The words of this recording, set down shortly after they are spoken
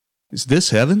Is this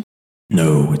heaven?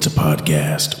 No, it's a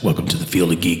podcast. Welcome to the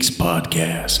Field of Geeks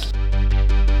podcast.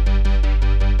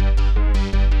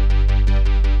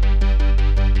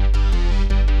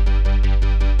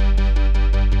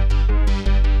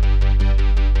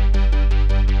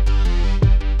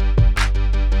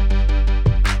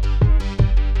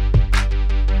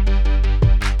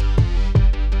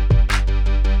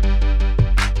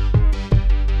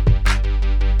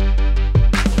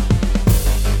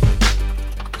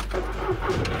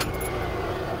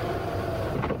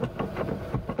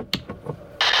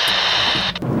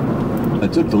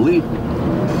 Took the lead.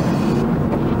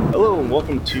 Hello and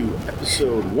welcome to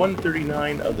episode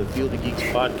 139 of the Field of Geeks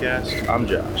podcast. I'm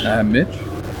Josh. I'm Mitch.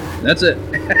 That's it.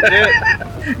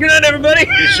 Good night, everybody.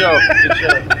 Good show.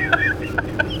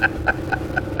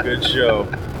 Good show.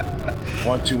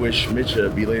 Want to wish Mitch a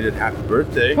belated happy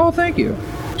birthday. Oh, thank you.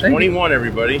 21,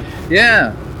 everybody.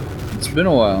 Yeah. It's been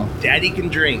a while. Daddy can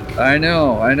drink. I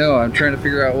know. I'm trying to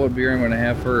figure out what beer I'm going to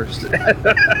have first.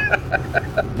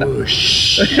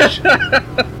 Bush.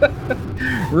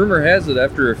 Rumor has it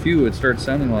after a few it starts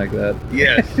sounding like that.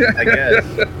 Yes, I guess.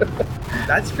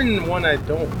 That's been one I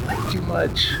don't like too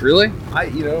much. Really? My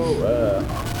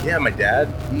dad,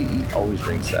 he always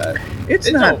drinks that.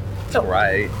 It's all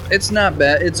right. It's not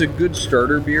bad. It's a good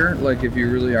starter beer. Like if you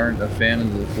really aren't a fan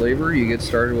of the flavor, you get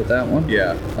started with that one.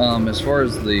 Yeah. As far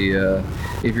as the,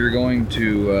 if you're going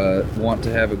to want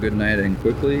to have a good night and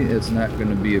quickly, it's not going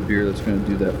to be a beer that's going to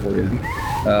do that for you.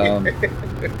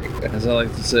 As I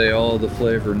like to say, all of the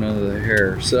flavor, none of the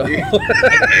hair. So.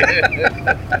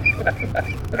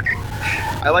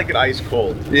 I like it ice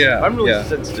cold. Yeah. I'm really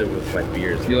sensitive with my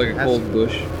beers. You like a cold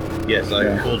bush? Yes, I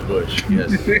like a cold bush.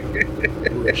 Yes.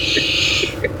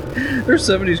 Bush. Their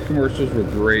 70s commercials were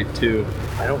great too.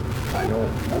 I don't.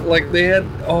 Like they had,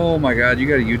 oh my god, you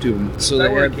gotta YouTube them. So that's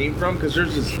they where had, it came from, because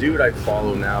there's this dude I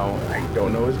follow now. I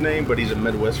don't know his name, but he's a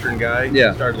Midwestern guy.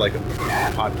 Yeah. He started like a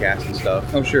podcast and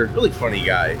stuff. Oh, sure. Really funny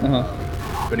guy. Uh-huh.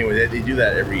 But anyway, they do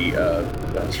that every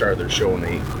start of their show, and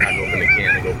they kind of open a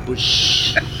can and go,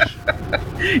 bush.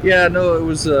 Yeah, no, it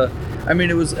was,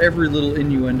 it was every little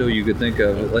innuendo you could think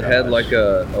of. It had like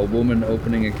a woman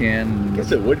opening a can. I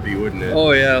guess it would be, wouldn't it?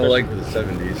 Oh, yeah, especially like for the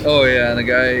 70s. Oh, yeah, and the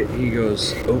guy, he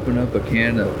goes, open up a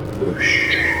can of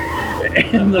bush.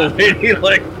 And the lady,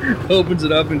 like, opens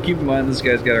it up, and keep in mind, this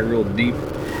guy's got a real deep,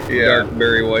 dark,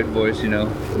 Barry White voice, you know.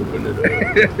 Open it up.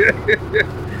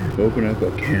 Open up a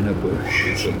can of bush.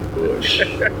 Get some bush.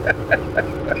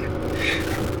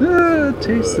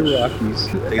 Taste the Rockies.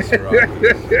 Taste the Rockies.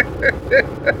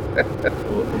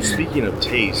 Well, speaking of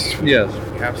taste, Yes.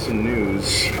 we have some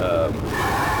news.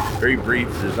 Very brief.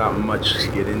 There's not much to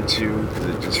get into because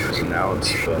it just was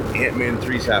announced. But Ant-Man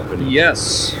 3's happening.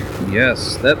 Yes.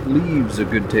 That leaves a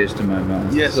good taste in my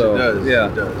mouth. Yes, so, it does.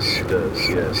 Yeah. It does.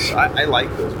 Yes. I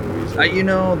like those movies.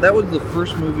 That was the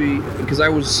first movie, because I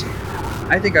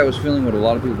think I was feeling what a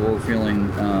lot of people were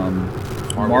feeling,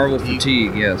 Marvel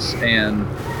fatigue, yes. And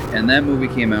that movie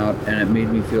came out, and it made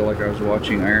me feel like I was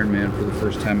watching Iron Man for the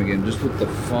first time again, just with the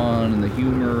fun and the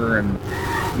humor, and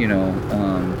it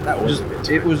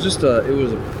was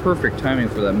a perfect timing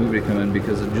for that movie to come in,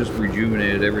 because it just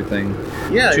rejuvenated everything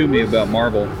to me about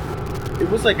Marvel. It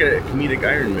was like a comedic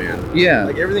Iron Man. Yeah.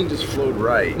 Like everything just flowed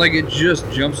right. Like it just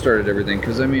jump-started everything,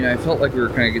 because I felt like we were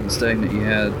kind of getting stagnant. You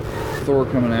had Thor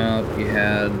coming out, you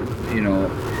had,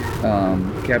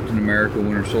 Captain America,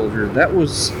 Winter Soldier.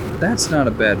 That's not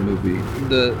a bad movie.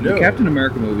 The Captain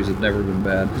America movies have never been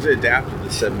bad. Because it adapted the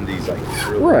 70s, like,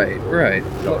 thriller. Right.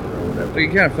 Genre or whatever. Like,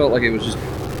 it kind of felt like it was just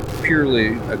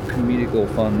purely a comedical,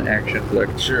 fun action flick.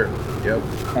 Sure, yep.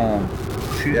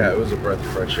 It was a breath of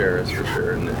fresh air, that's for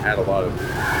sure. And it had a lot of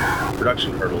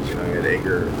production hurdles. You had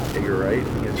Edgar Wright, I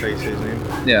think that's how you say his name.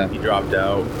 Yeah. He dropped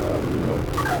out,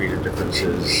 creative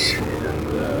differences.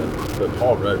 But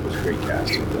Paul Rudd was great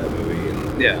casting for that movie.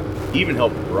 And he even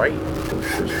helped write the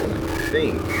first one, I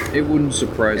think. It wouldn't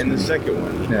surprise me. And the second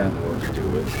one, he had more to do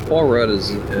with. Paul Rudd is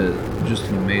just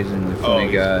an amazingly funny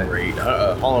guy. Great.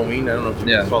 Halloween, I don't know if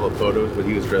you saw the photos, but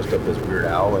he was dressed up as Weird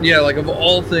Al. Like of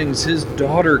all things, his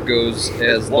daughter goes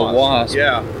as the Wasp.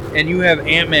 Yeah. And you have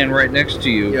Ant-Man right next to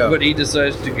you, but he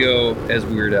decides to go as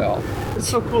Weird Al. It's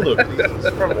so cool though. He's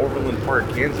from Overland Park,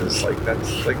 Kansas. Like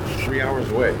that's like 3 hours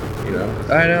away.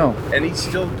 I know. And he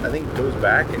still, I think, goes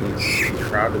back, and he's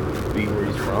proud to be where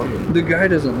he's from. And the guy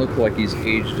doesn't look like he's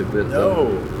aged a bit. Though.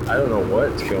 I don't know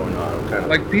what's going on. I'm kind of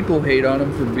like people hate on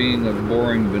him for being a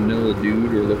boring vanilla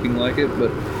dude or looking like it,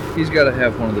 but he's got to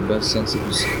have one of the best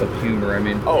senses of humor.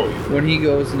 When he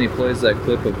goes and he plays that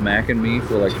clip of Mac and Me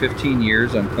for like 15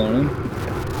 years on Conan.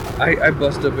 I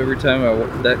bust up every time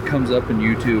that comes up in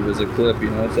YouTube as a clip.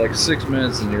 You know, it's like 6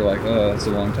 minutes, and you're like, oh, that's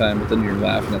a long time, but then you're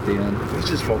laughing at the end. He's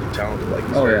just multi-talented. Like, he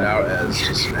started out as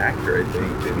just an actor, I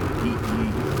think, and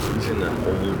he's in an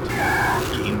old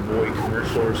Game Boy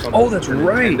commercial or something. Oh, that's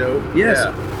right. Nintendo. Yes.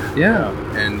 Yeah.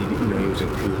 And he was in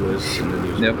Clueless, and then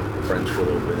he was in Friends for a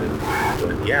little bit.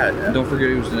 But yeah. Don't forget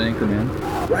he was an Anchorman.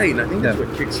 Right, and I think that's what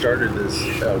kickstarted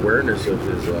this awareness of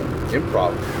his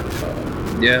improv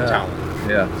talent. Yeah.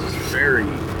 It's very...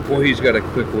 Well, he's got a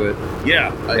quick wit.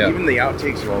 Yeah. Even the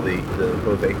outtakes and all the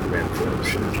both Anchorman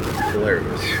films are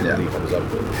hilarious that he comes up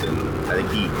with. And I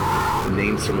think he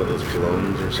named some of those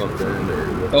colognes or something.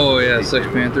 Sex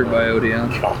Panther by Odeon.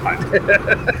 God.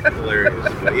 Hilarious.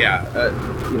 But yeah,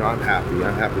 I'm happy.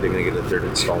 I'm happy they're going to get a third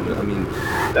installment. I mean,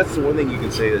 that's the one thing you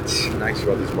can say that's nice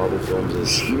about these Marvel films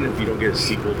is even if you don't get a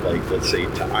sequel, like, let's say,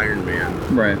 to Iron Man,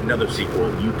 another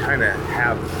sequel, you kind of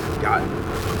have gotten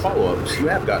follow-ups. You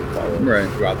have gotten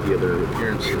follow-ups throughout the other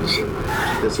appearances. And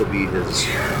this will be his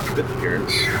 5th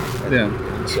appearance.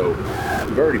 And so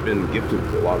we've already been gifted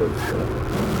a lot of...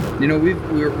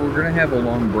 we're going to have a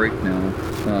long break now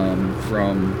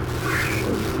from...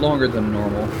 longer than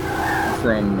normal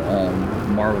from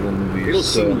Marvel movies. It'll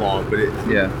seem long, but in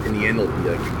the end it'll be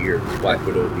like a year. Black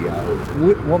Widow will be out.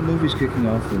 What movie's kicking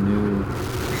off the new...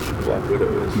 Black Widow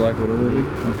is. Black Widow movie?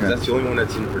 Okay. That's the only one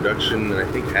that's in production and I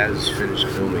think has finished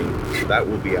filming. So that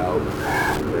will be out.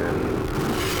 And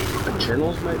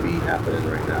Eternals might be happening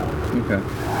right now. Okay.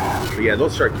 But yeah,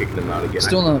 they'll start kicking them out again.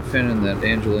 Still not fan that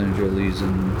Angelina Jolie's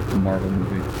in the Marvel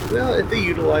movie. Well, if they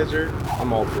utilize her,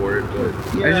 I'm all for it. But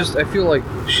yeah. I feel like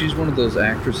she's one of those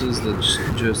actresses that's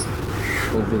just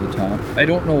over the top. I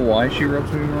don't know why she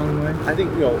rubs me the wrong way. I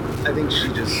think she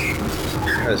just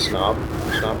kind of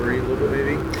snobbery a little bit,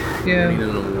 maybe. Yeah. Winning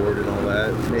an award and all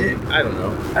that. Maybe. I don't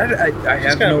know. I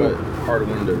have no hard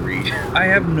one to read. I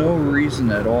have no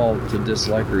reason at all to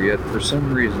dislike her yet. For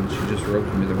some reason, she just rubs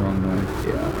me the wrong way.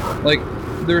 Yeah. Like,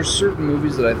 there are certain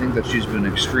movies that I think that she's been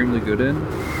extremely good in,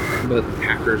 but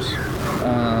Hackers.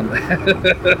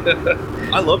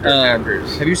 I love her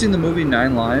Hackers. Have you seen the movie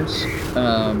 9 Lives?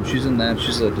 She's in that.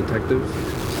 She's a detective.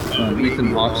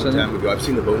 Ethan Hawke's in it. I've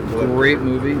seen the Bone Collector. Great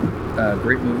movie.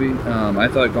 I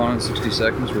thought Gone in 60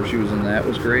 Seconds, where she was in that,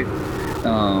 was great.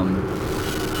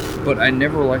 But I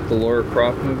never liked the Laura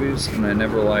Croft movies, and I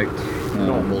never liked... they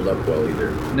don't hold up well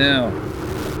either. No.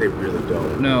 They really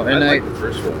don't. No, and I like the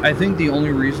first one. I think the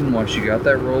only reason why she got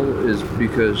that role is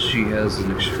because she has an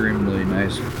extremely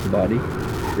nice body.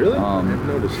 Really? I didn't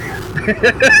notice.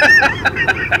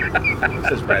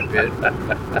 Says Brad Pitt.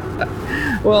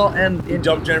 Well, and... You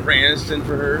dumped Jennifer Aniston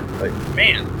for her? Like,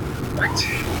 man, what?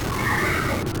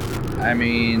 I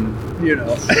mean, you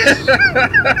know.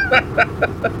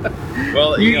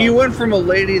 Well, you went from a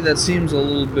lady that seems a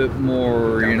little bit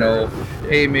more,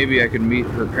 hey, maybe I could meet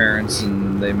her parents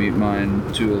and they meet mine,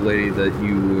 to a lady that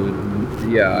you would,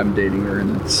 I'm dating her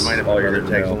and that's might have all brother you're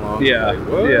tags along. Yeah,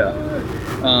 like, yeah.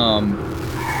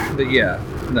 But yeah,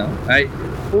 no.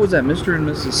 What was that, Mr. and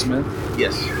Mrs. Smith?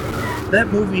 Yes. That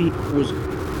movie was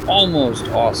almost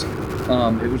awesome.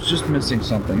 It was just missing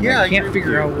something. Yeah, I can't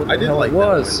figure out what the hell like it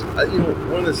was.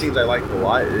 One of the scenes I liked a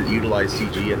lot, it utilized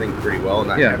CG, I think, pretty well,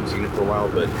 and I haven't seen it for a while,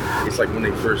 but it's like when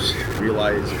they first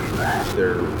realized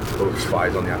they're both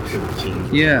spies on the opposite team.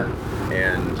 Yeah.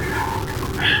 And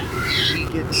she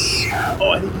gets...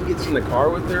 I think he gets in the car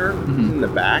with her, he's in the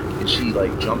back, and she,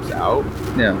 like, jumps out.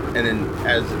 Yeah. And then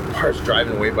as the car's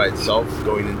driving away by itself,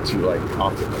 going into, like,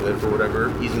 off the cliff or whatever,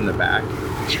 he's in the back,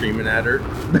 screaming at her,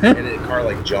 and the car,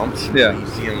 like, jumps. Yeah. And you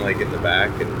see him, like, in the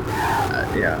back, and,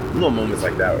 little moments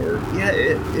like that where,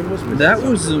 it was... That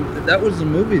was the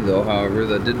movie, though, however,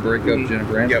 that did break up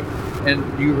Jennifer Aniston. Yep. And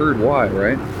you heard why,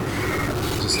 right?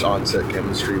 Just on-set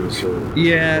chemistry was so...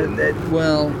 Yeah,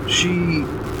 well, she's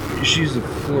a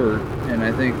flirt, and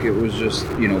I think it was just,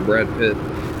 Brad Pitt,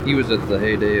 he was at the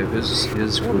heyday of his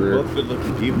career. Both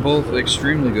good-looking people. Both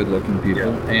extremely good-looking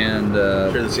people. Yeah. And...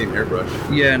 share the same hairbrush.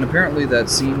 Yeah, and apparently that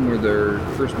scene where they're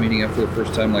first meeting up for the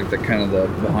first time, like the kind of the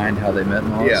behind how they met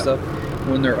and all that stuff,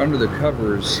 when they're under the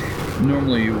covers,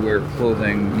 normally you wear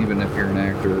clothing, even if you're an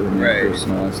actor or an actress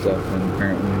and all that stuff, and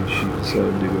apparently she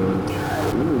decided to go...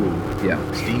 Ooh. Yeah.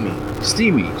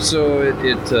 Steamy. So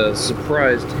it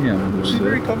surprised him. She's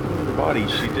very comfortable with her body.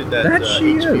 She did that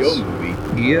she HBO is. movie.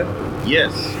 Yeah.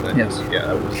 Yes. Yes. Yeah,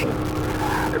 that was like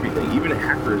every everything. Even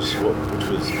Hackers, which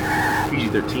was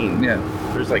PG-13. Yeah.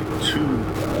 There's like 2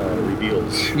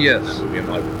 reveals. Yes. In that movie. I'm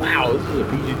like, wow, this is a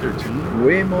PG-13.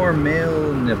 Way more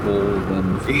male nipple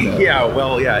than female. Yeah,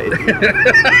 well, yeah. If you go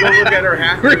look at her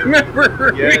Hacker.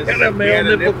 Remember, Yes, we had a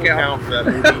male nipple count for that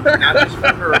movie. Not just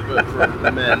for her, but for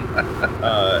the men.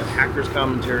 Hackers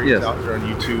commentary is out there on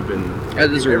YouTube, and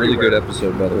that is a really good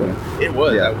episode, by the way. It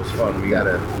was. Yeah. That was fun. We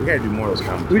gotta do more of those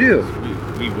commentaries. We do.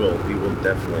 We will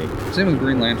definitely. Same with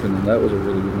Green Lantern, though. That was a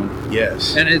really good one.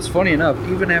 Yes. And it's funny enough,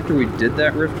 even after we did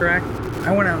that riff track,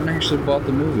 I went out and actually bought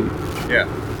the movie. Yeah.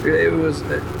 It was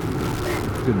good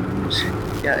memories.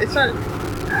 Yeah, it's not.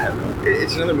 I don't know.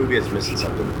 It's another movie that's missing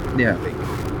something. Yeah. I think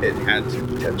it had some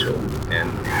potential,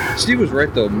 and Steve was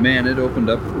right though. Man, it opened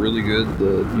up really good.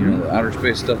 The outer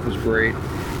space stuff was great.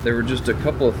 There were just a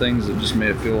couple of things that just made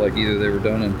it feel like either they were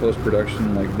done in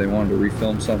post-production, like they wanted to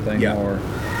refilm something, or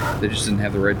they just didn't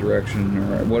have the right direction,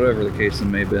 or whatever the case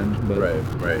may have been. But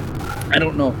right. I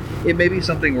don't know. It may be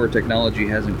something where technology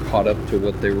hasn't caught up to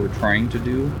what they were trying to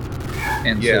do,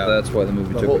 and so that's why the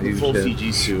movie took a huge full hit.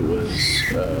 CG suit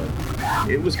was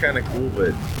it was kind of cool,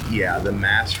 but yeah, the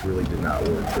mask really did not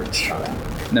work for its time.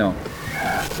 No.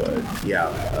 But yeah,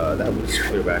 that was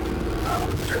clear back in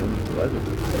 2011,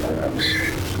 perhaps.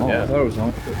 Oh, yeah. I thought it was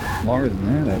longer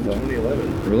than that. I thought.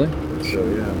 2011. Really? So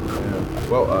yeah.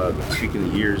 Well, speaking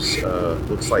of years,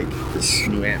 looks like this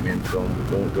new Ant-Man film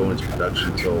won't go into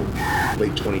production until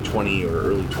late 2020 or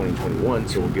early 2021.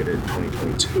 So we'll get it in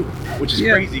 2022, which is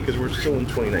crazy because we're still in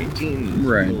 2019.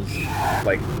 Right. It feels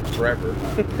like forever.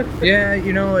 Yeah,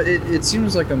 it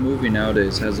seems like a movie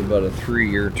nowadays has about a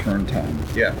 3-year turn time.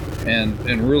 Yeah.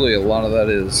 And really a lot of that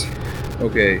is,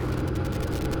 okay,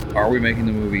 are we making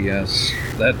the movie? Yes.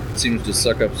 That seems to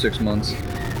suck up 6 months.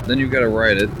 Then you've got to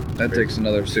write it. That takes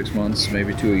another 6 months,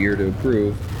 maybe to a year to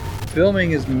approve.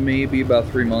 Filming is maybe about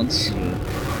 3 months. How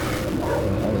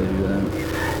do they do that?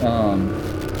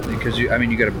 Because you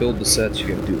got to build the sets, you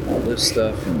got to do all this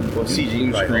stuff, and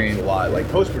CG blue screen. helps a lot. Like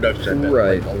post-production, I bet,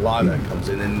 Right. like, a lot of that comes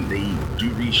in, and they do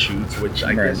reshoots, which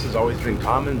I guess has always been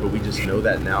common, but we just know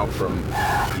that now from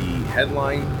the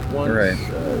headline ones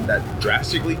that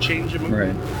drastically change a movie.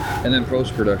 Right. And then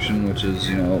post-production, which is,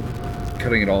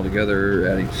 cutting it all together,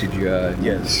 adding CGI. And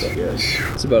Yes.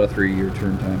 It's about a 3-year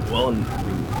turn time. Well, and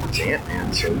it's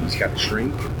Ant-Man, so he's got to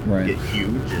shrink, get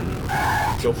huge,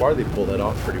 and so far they pulled that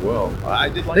off pretty well. I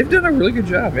did like. They've done a really good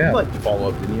job. Yeah. You liked the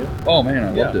follow-up, didn't you? Oh man, I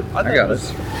loved it. I got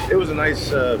it. It was a nice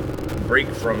break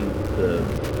from the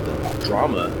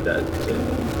drama that.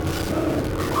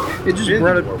 It just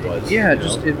brought it.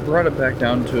 Was, it brought it back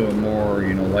down to a more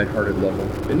lighthearted level.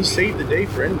 And he saved the day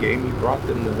for Endgame. He brought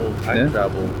them the whole time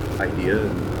travel idea,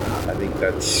 and I think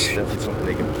that's definitely something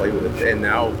they can play with. And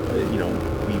now,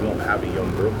 we won't have a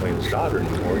young girl playing his daughter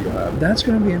anymore. You'll have. That's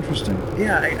going to be interesting.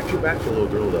 Yeah, I feel bad for the little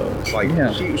girl though. It's like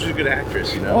she's a good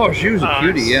actress, Oh, she was a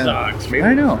cutie. Yeah. Sucks. Maybe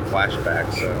I know.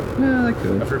 Flashbacks. So. Yeah, they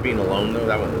could. After being alone though,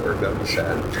 that wouldn't work. That would be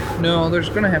sad. No, there's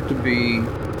going to have to be.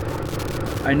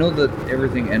 I know that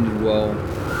everything ended well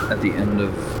at the end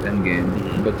of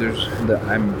Endgame, but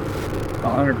I'm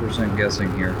 100%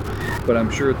 guessing here, but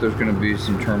I'm sure that there's going to be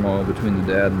some turmoil between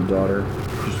the dad and the daughter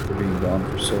just for being gone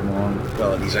for so long.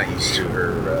 Well, he's not used to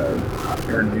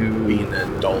her new being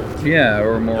an adult. Yeah,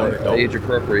 or more age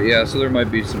appropriate. Yeah, so there might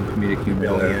be some comedic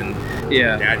humor there.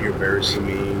 Yeah. Dad, you're embarrassing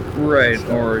me. Right,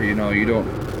 or you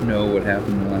don't know what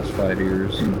happened in the last 5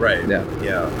 years. Right. Yeah.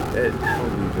 It will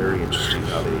be very interesting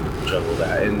how they juggle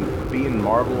that. And being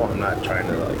Marvel, I'm not trying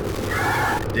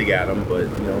to dig at them, but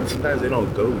sometimes they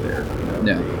don't go there.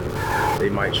 They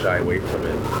might shy away from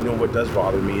it. What does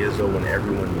bother me is though when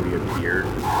everyone reappeared.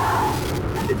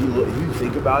 If you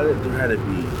think about it, there had to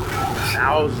be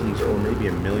thousands or maybe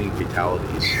 1 million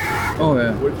fatalities. Oh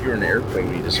yeah. What if you're in an airplane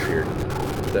when you disappeared?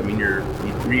 Does that mean you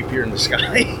reappear in the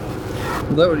sky?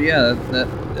 Well, that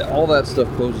all that stuff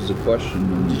poses a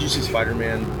question. Did you see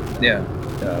Spider-Man? Yeah.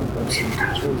 What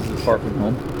was this? Far From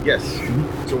Home? Yes.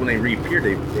 Mm-hmm. So when they reappeared,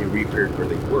 they reappeared where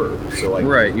they were. So like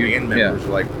band members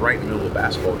were like right in the middle of a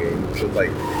basketball game. So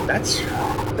like that's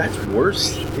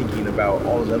worse thinking about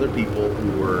all those other people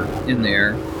who were in the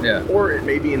air. Yeah. Or it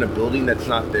may be in a building that's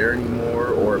not there anymore,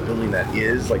 or a building that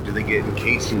is. Like, do they get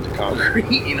encased into concrete?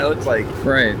 It's like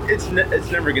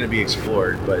It's never going to be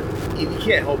explored, but you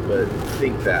can't help but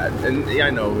think that. And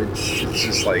I know it's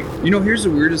just like here's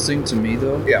the weirdest thing to me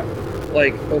though. Yeah.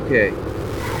 Like, okay,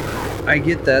 I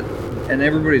get that, and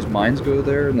everybody's minds go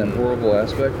there in that horrible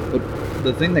aspect, but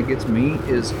the thing that gets me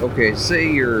is, okay, say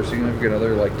your significant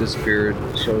other, disappeared,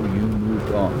 so you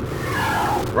moved on.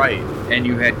 Right. And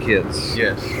you had kids.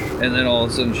 Yes. And then all of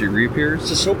a sudden she reappears.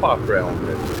 It's a soap opera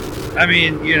element. I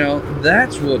mean,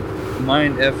 that's what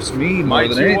mind F's me more My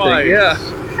than two anything. wives. Yeah.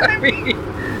 I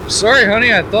mean, sorry,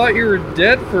 honey, I thought you were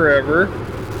dead forever.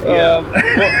 Yeah.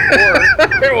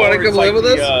 Want to come live with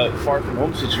us? Far From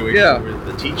Home situation Yeah. where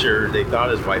the teacher, they thought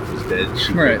his wife was dead.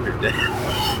 She Right. faked her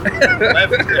death.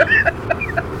 Left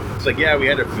him. It's like, yeah, we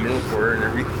had a funeral for her and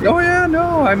everything. Oh yeah,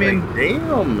 no. I mean, like,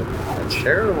 damn, that's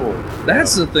terrible.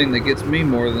 that's the thing that gets me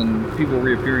more than people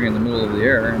reappearing in the middle of the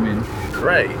air. I mean,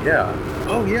 Right, yeah.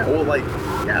 Oh, yeah, well, like,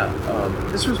 yeah,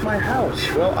 this was my house.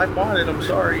 Well, I bought it, I'm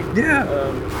sorry. yeah.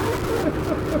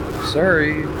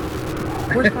 Sorry.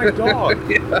 Where's my dog?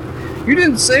 Yeah. You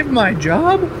didn't save my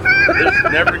job? There's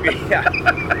never gonna,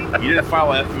 yeah. You didn't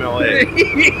file FMLA.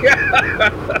 Yeah.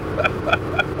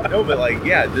 No, but like,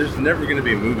 yeah, there's never going to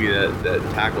be a movie that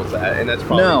tackles that, and that's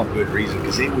probably No. a good reason,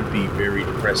 because it would be very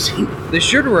depressing. They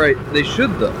should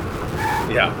though.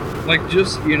 Yeah, Like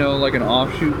just, like an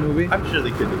offshoot movie. I'm sure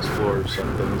they could explore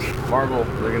some things. Marvel,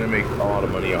 they're going to make a lot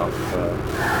of money off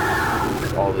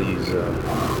all these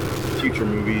future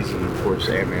movies, and of course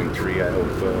Ant-Man 3, I hope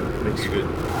makes a good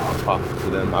profit for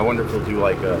them. I wonder if they'll do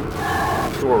like a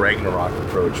Thor Ragnarok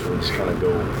approach, where they just kind of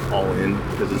go all in,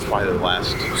 because it's probably their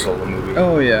last solo movie.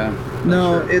 Oh yeah.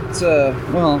 No, Sure. it's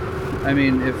well, I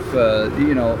mean, if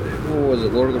what was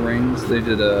it, Lord of the Rings? They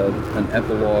did an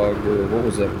epilogue, or what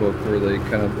was that book where they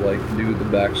kind of like do the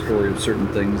backstory of certain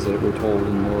things that were told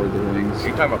in Lord of the Rings. Are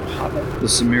you talking about Hobbit? The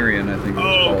Cimmerian, I think it was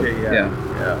Oh, called. okay, yeah.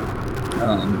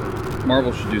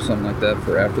 Marvel should do something like that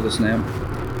for After the Snap.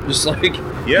 Just like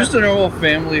Yeah. just a normal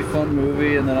family fun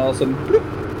movie, and then all of a sudden, bloop.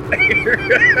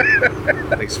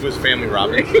 Like Swiss Family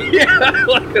Robinson. Yeah,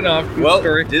 like an offshoot Well,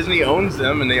 story. Disney owns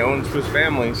them, and they own Swiss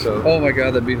Family, so Oh my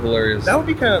god, that'd be hilarious. that would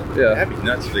be kind of Yeah. that'd be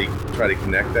nuts if they try to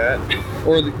connect that.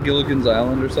 Or the Gilligan's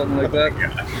Island or something like that.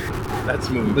 Gosh, that's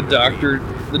a movie.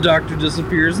 The doctor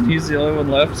disappears and he's the only one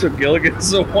left, so Gilligan's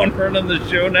the one running the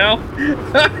show now.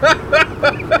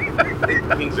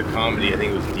 Kings of Comedy, I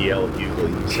think it was D.L.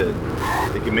 Hughley. He said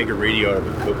they can make a radio out of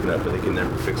a coconut, but they can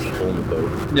never fix the hole in the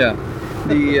boat. Yeah.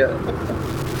 The oh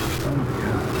my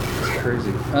god, it's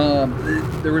crazy.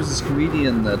 There was this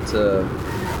comedian that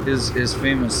his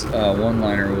famous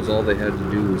one-liner was all they had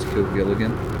to do was kill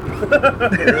Gilligan.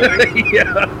 Really?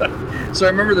 Yeah. So I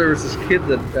remember there was this kid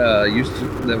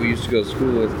that we used to go to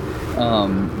school with,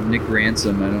 Nick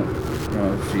Ransom. I don't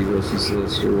know if he listens to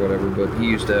this or whatever, but he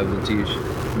used to have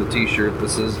the T-shirt that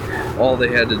says all they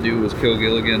had to do was kill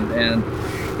Gilligan, and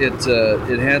it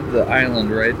had the island,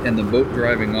 right, and the boat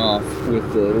driving off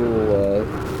with the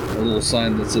little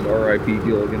sign that said R.I.P.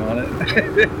 Gilligan on it.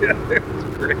 It was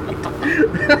great.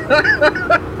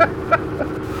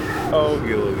 Oh,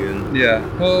 Gilligan. Yeah.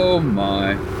 Oh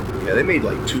my. Yeah, they made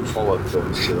like 2 follow-up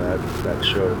films to that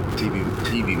show,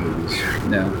 TV movies.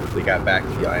 Yeah. They got back to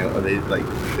the island.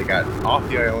 They got off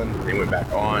the island. They went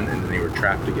back on, and then they were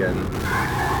trapped again.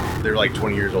 They're like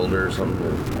 20 years older or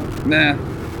something. Nah.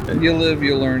 You live,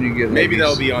 you learn, you get. Maybe movies.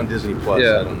 that'll be on Disney Plus.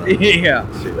 Yeah. I don't know. Yeah.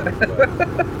 See that,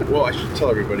 but- well, I should tell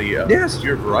everybody. Yes. If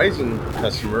you're a Verizon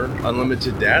customer,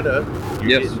 unlimited data, you're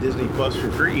Yes. getting Disney Plus for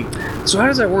free. So how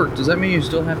does that work? Does that mean you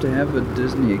still have to have a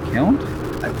Disney account?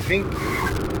 I think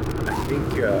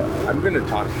I'm going to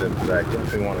talk to them, because I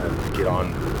definitely want to get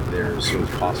on there as soon as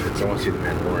possible, because I want to see The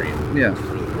Mandalorian. Yeah. It's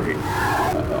really great.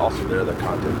 Also, their other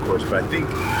content, of course. But I think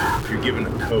if you're given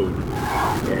a code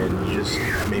and you just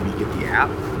maybe get the app,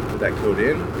 put that code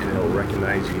in, and it'll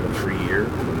recognize you in a free year.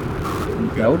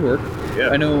 That would work.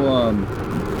 Yeah. I know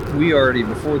we already,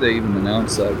 before they even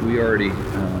announced that, we already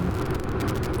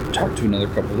talked to another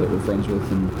couple that we're friends with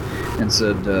and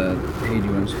said, hey, do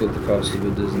you want to split the cost of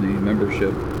a Disney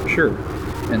membership? Sure.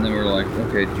 And then we were like,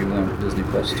 okay, do you want Disney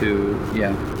Plus too?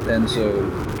 Yeah. And so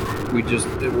we're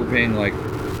paying like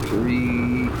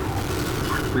 $3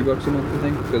 a month, I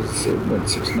think, because it's what,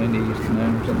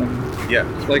 $6.99 or something. Yeah.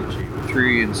 It's like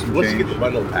 $3 and some Once you change. get the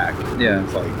bundle pack, Yeah.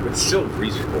 it's like, it's still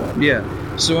reasonable. Yeah.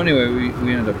 So anyway,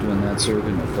 we ended up doing that, so we're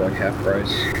getting it for like half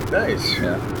price. Nice.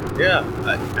 Yeah. Yeah.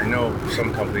 I know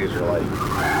some companies are like,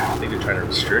 I think they're trying to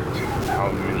restrict how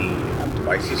many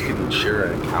devices can share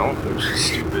an account, which is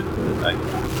stupid, but I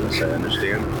guess I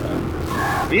understand.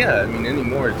 But yeah, I mean,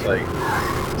 anymore, it's like,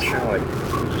 it's kind of like,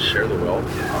 just share the wealth,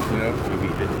 maybe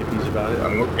a bit hippies about it. I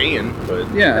mean, we're paying,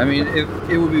 but... Yeah, I mean,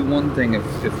 it would be one thing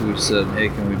if we said, hey,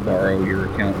 can we borrow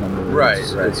your account number? Right.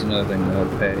 It's another thing to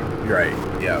help pay. Right,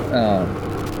 yeah.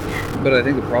 But I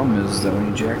think the problem is that when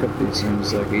you jack up these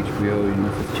things like HBO,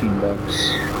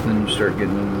 $15, then you start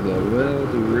getting into the, well,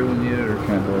 do we really need it, or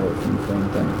can I borrow it from a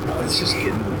friend thing? It's just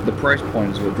getting... The price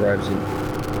point is what drives it.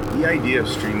 The idea of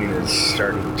streaming is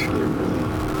starting to get really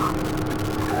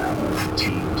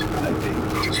fatigued, I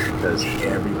think, just because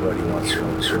everybody wants their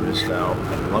own service now.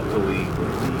 And luckily,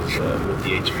 with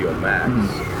the HBO Max,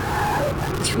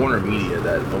 it's Warner Media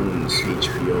that owns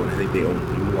HBO, and I think they own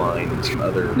New Line and some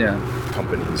other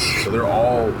companies. So they're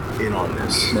all in on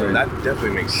this. So that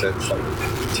definitely makes sense. Like,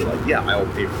 I'll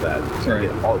pay for that. So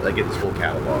I get this whole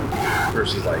catalog.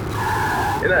 Versus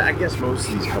and I guess most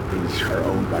of these companies are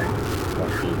owned by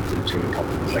multiple entertainment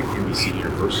companies, like NBC,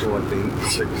 Universal, I think,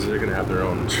 because they're going to have their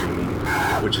own streaming,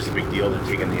 which is a big deal. They're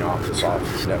taking The Office off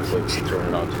Netflix and throwing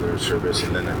it onto their service,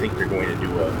 and then I think they're going to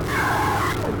do a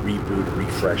reboot,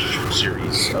 refresh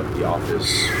series of The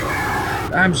Office.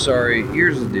 I'm sorry,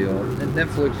 here's the deal.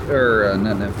 Netflix, or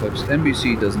not Netflix,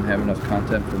 NBC doesn't have enough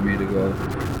content for me to go,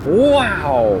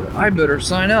 wow, I better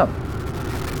sign up.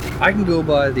 I can go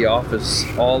buy The Office,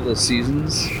 all the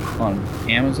seasons on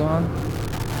Amazon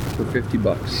for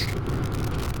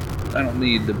 $50. I don't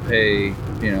need to pay,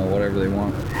 whatever they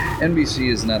want. NBC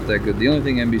is not that good. The only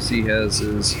thing NBC has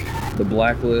is The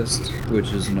Blacklist,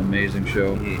 which is an amazing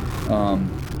show.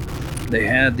 They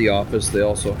had The Office. They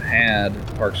also had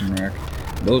Parks and Rec.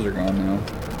 Those are gone now.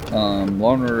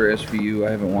 Law & Order SVU,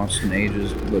 I haven't watched in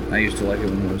ages, but I used to like it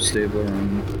when it was Stabler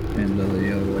and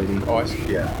the other lady. Oh, I see.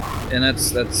 Yeah. And that's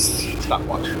stop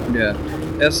watching. Yeah.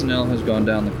 SNL has gone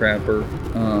down the crapper.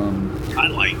 I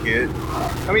like it.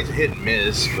 I mean, it's a hit and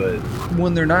miss, but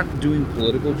when they're not doing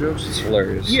political jokes, it's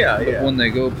hilarious. But when they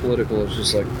go political, it's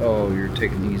just like, oh, you're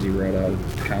taking the easy route out of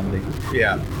comedy.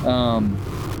 Yeah.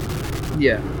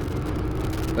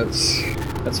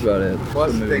 That's about it. Well,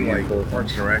 that's the thing, like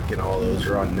Parks and Rec and all those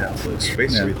are on Netflix.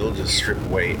 Basically, they'll just strip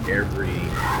away every...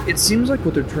 It seems like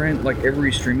what they're trying, like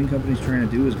every streaming company's trying to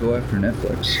do is go after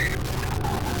Netflix.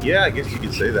 Yeah, I guess you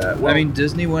could say that. Well, I mean,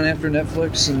 Disney went after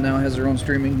Netflix and now has their own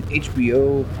streaming.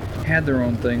 HBO had their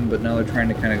own thing, but now they're trying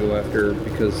to kind of go after,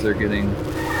 because they're getting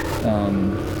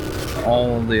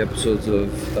all the episodes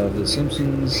of The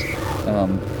Simpsons,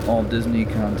 all Disney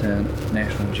content,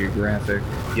 National Geographic.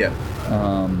 Yeah.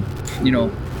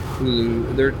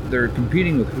 Hulu, they're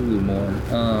competing with Hulu more.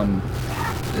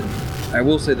 I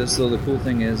will say this though, the cool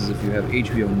thing is if you have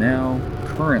HBO Now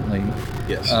currently,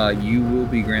 yes, you will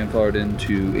be grandfathered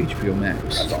into HBO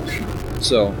Max. That's awesome.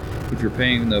 So if you're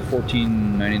paying the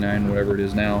 $14.99, whatever it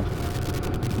is now,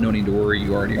 no need to worry,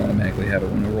 you already automatically have it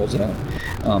when it rolls out.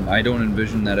 I don't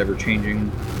envision that ever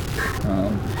changing,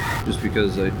 just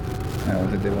because I don't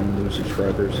think they want to lose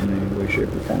subscribers in any way, shape,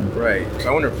 or form. Right. So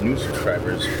I wonder if new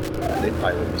subscribers, they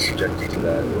probably would be subjected to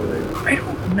that, will they? I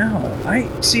don't know. I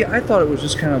thought it was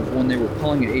just kind of when they were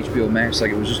calling it HBO Max,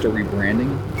 like it was just a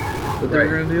rebranding that they were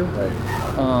going to do. Right.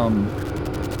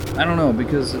 I don't know,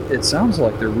 because it sounds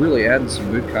like they're really adding some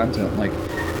good content. Like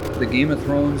the Game of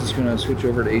Thrones is going to switch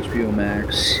over to HBO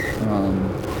Max.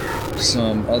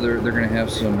 They're going to have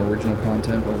some original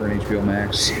content over in HBO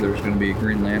Max. There's going to be a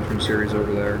Green Lantern series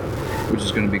over there, which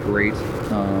is going to be great.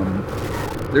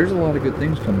 There's a lot of good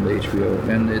things coming to HBO,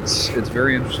 and it's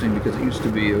very interesting because it used to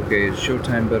be, okay, is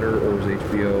Showtime better or was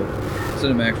HBO?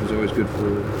 Cinemax was always good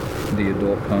for the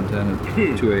adult content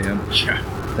at 2 a.m. Yeah.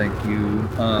 Thank you.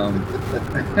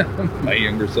 My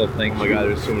younger self, thank you. Oh my God,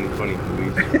 there's so many funny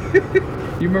movies.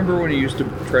 You remember when you used to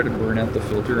try to burn out the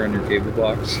filter on your cable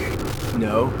box?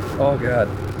 No. Oh God.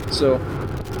 So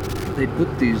they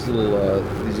put these little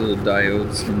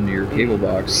diodes in your cable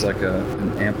box, like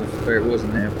an amplifier. It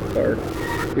wasn't an amplifier.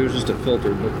 It was just a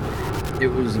filter, but it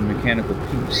was a mechanical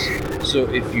piece. So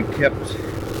if you kept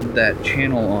that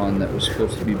channel on that was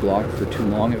supposed to be blocked for too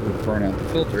long, it would burn out the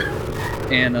filter.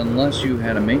 And unless you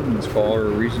had a maintenance call or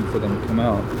a reason for them to come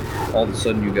out, all of a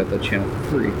sudden you got that channel for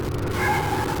free.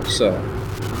 So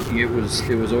it was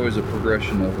always a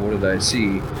progression of what did I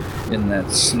see in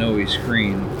that snowy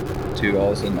screen to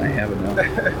all of a sudden I have it now,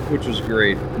 which was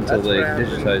great until they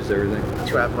digitized everything.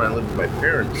 That's what happened when I lived with my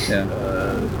parents. Yeah.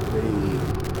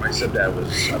 My stepdad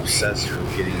was obsessed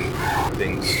with getting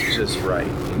things just right.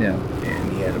 Yeah.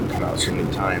 And he had them come out so many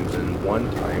times. And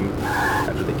one time,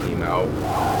 after they came out,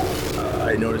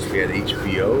 I noticed we had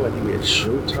HBO. I think we had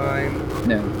Showtime.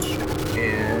 Yeah.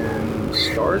 And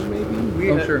Stars, maybe. We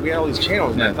had all these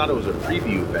channels, and I thought it was a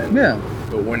preview event. Yeah.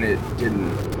 But when it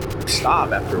didn't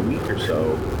stop after a week or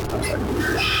so, I was like,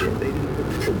 oh shit, they didn't put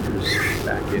the filters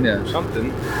back in or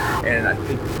something. And I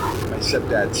think my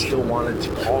stepdad still wanted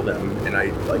to call them, and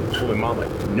I told my mom,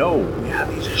 no, we have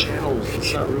these channels,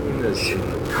 let's not ruin this. And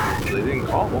so they didn't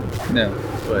call them. Yeah.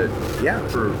 But yeah,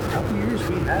 for a couple years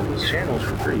we had these channels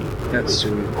for free. That's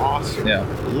sweet. Awesome. Yeah.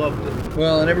 Loved it.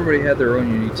 Well, and everybody had their own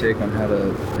unique take on how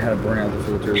to burn out the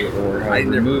filter or how to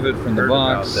remove it from the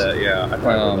box. About that. Yeah, I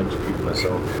probably electrocuted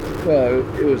myself. Well,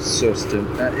 it was so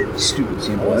stupid. It's stupid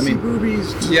simple. I mean,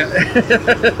 boobies. Yeah.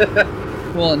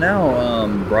 Well, now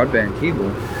broadband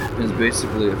cable is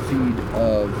basically a feed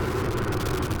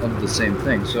of the same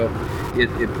thing. So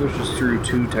it pushes through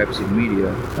two types of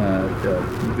media,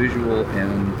 visual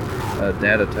and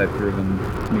data type driven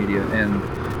media, and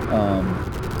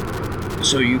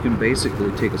so you can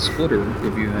basically take a splitter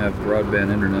if you have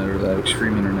broadband internet or that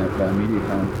extreme internet by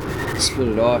Mediacom, split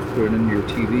it off, put it into your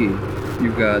TV.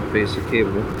 You've got basic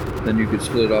cable. Then you could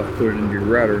split it off, put it into your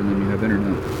router, and then you have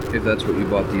internet, if that's what you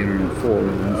bought the internet for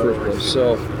in the first place.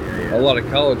 So a lot of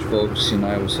college folks in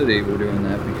Iowa City were doing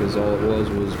that because all it was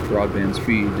broadband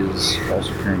speed is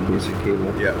also carrying basic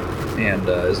cable. Yeah. And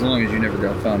as long as you never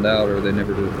got found out or they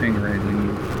never did a ping or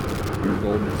anything, you're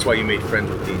golden. That's why you made friends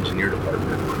with the engineer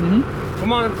department. Mm-hmm.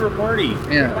 Come on in for a party.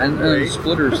 Yeah, and the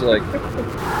splitter's like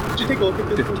Did you take a look at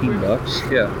this?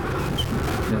 $15. Yeah.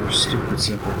 They're stupid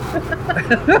simple.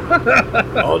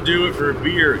 I'll do it for a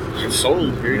beer. It's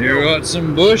sold. Here you You go. want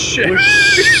some Bush?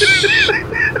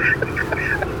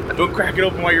 Don't crack it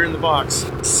open while you're in the box.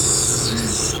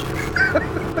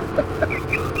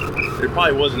 There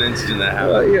probably was an incident that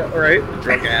happened. Yeah, right.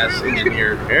 Drunk ass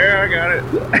engineer. Yeah, I got it.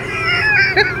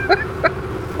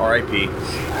 R.I.P.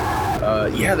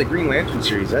 Yeah, the Green Lantern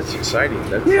series. That's exciting.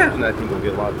 That's something I think will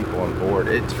get a lot of people on board.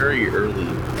 It's very early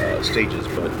stages,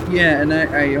 but Yeah, and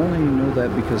I only know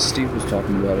that because Steve was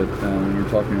talking about it when we were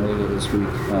talking earlier this week.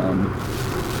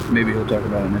 Maybe he'll talk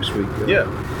about it next week. yeah,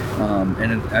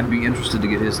 And I'd be interested to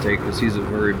get his take because he's a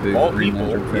very big all Green people.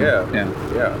 Lantern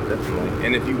fan. Yeah, definitely.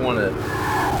 And if you want to,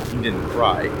 he didn't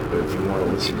cry, but if you want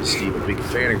to listen to Steve, a big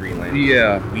fan of Green Lantern.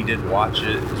 Yeah. We did watch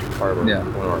it as part of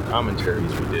one of our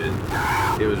commentaries we did.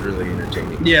 It was really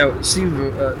entertaining. Yeah, Steve,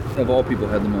 of all people,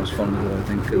 had the most fun with it, I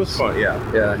think. It was fun, yeah.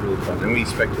 Yeah. It was really fun. And we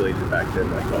speculated back then,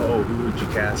 like, oh, who would you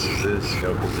cast as this? You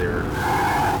know, because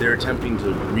they're attempting to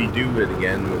redo it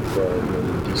again with the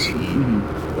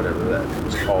DCE, whatever that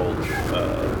was called.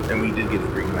 And we did get the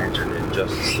Green Lantern in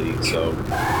Justice League, so.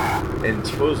 And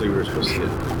supposedly we were supposed to get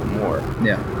more.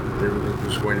 Yeah. There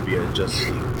was going to be a Justice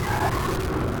League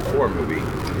horror movie.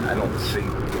 I don't think.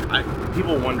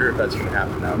 People wonder if that's going to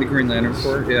happen now. The Green Lantern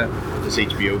for it, yeah. This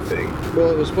HBO thing. Well,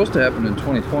 it was supposed to happen in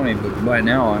 2020, but by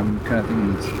now I'm kind of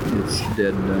thinking it's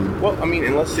dead and done. Well, I mean,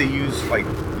 unless they use, like,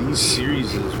 these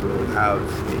series will have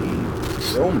a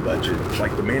film budget.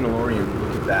 Like The Mandalorian,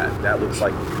 look at that. That looks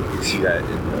like you can see that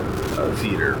in the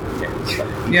theater. And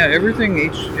stuff. Yeah, everything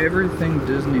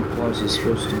Disney Plus is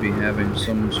supposed to be having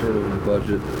some sort of a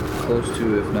budget close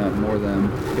to, if not more than,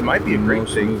 It might be a great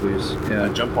most thing. movies. A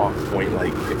Yeah. jump off point,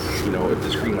 like, if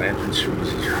this Green Lantern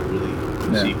series is really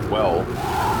received well,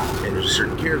 and there's a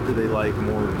certain character they like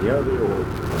more than the other,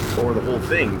 or the whole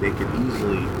thing, they could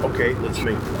easily, okay, let's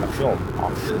make a film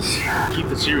off this. Keep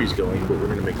the series going, but we're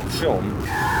going to make a film,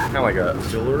 kind of like a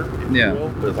filler, if you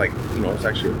will. But like, it's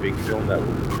actually a big film that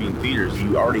will be in theaters.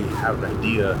 You already have an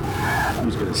idea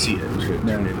who's going to see it, who's going to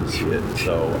tune in to see it.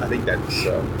 So I think that's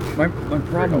My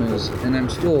problem is, and I'm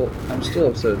still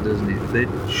upset at Disney. They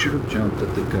should have jumped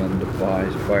at the gun to buy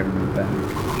Spider-Man back.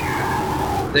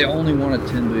 They only wanted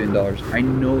 $10 billion. I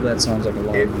know that sounds like a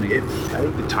lot of money. I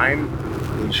think the time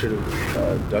they should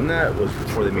have done that was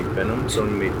before they made Venom.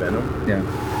 Sony made Venom. Yeah.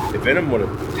 If Venom would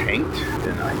have tanked,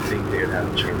 then I think they would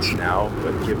have a chance now.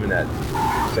 But given that,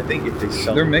 I think if they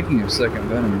sell, They're making a second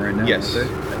Venom right now. yes,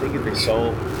 Aren't I think if they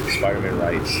sell Spider-Man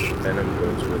rights, Venom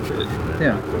goes with it. And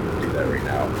they're not going to do that right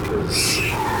now because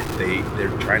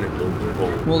they're trying to build their whole.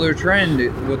 Well,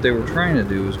 what they were trying to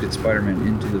do was get Spider-Man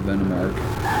into the Venom arc.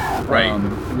 Right.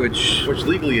 Which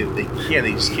legally they can't.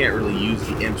 They just can't really use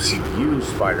the MCU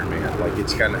Spider-Man. Like,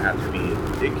 it's gonna have to be.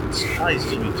 It can probably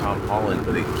still be Tom Holland,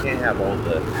 but it can't have all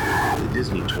the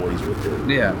Disney toys with it.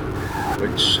 Yeah.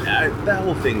 Which that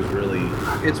whole thing's really.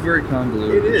 It's very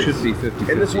convoluted. It is. Should be 50-50.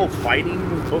 And this whole fighting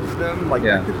with both of them, like,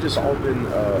 that could have just all been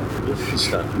publicity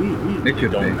stunt. We really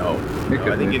don't know.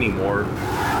 I think anymore.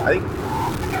 I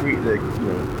think the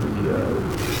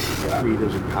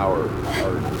creatives in power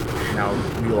are now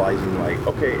realizing, like,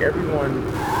 okay, everyone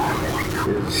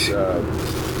is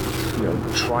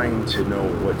trying to know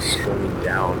what's going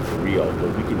down for real, but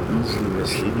we can easily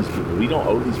mislead these people. We don't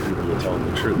owe these people to tell them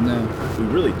the truth. No. We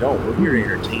really don't. We're here to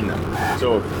entertain them.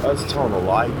 So if us telling a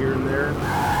lie here and there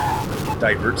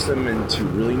diverts them into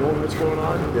really knowing what's going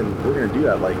on, then we're going to do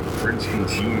that. Like, for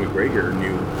instance, Ewan McGregor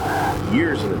knew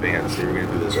years in advance they were going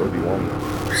to do this Obi-Wan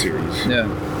series. Yeah.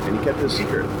 And he kept it a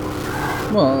secret.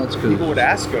 Well, that's good. People would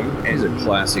ask him. And he's a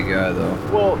classy guy, though.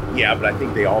 Well, yeah, but I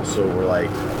think they also were like,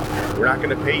 we're not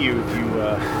going to pay you if you,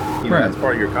 that's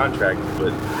part of your contract.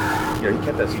 But, he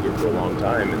kept that secret for a long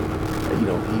time. And you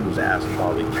know, he was asked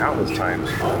probably countless times,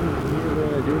 "Oh, you're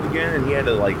going to do it again?" And he had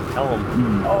to like tell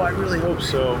him, "Oh, I really hope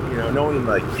so." You know, knowing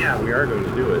like, yeah, we are going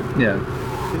to do it. Yeah.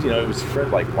 Because, you know, it was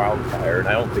spread like wildfire, and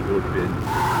I don't think it would have been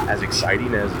as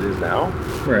exciting as it is now.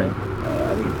 Right.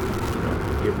 I think, you know,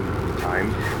 given the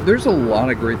time. There's a lot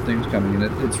of great things coming,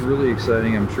 and it's really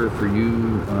exciting, I'm sure, for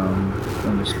you,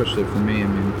 and especially for me. I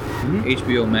mean,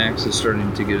 HBO Max is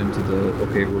starting to get into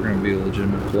okay, we're going to be a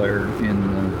legitimate player in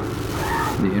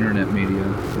the internet media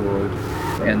world.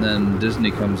 And then Disney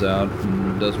comes out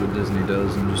and does what Disney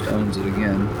does and just owns it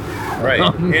again. Right.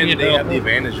 And you they know? have the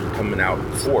advantage of coming out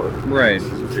before. Right.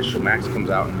 Official Max comes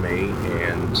out in May,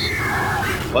 and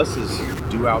Plus is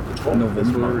due out the 12th this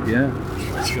November, month.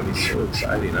 yeah. It's going to be so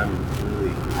exciting. I'm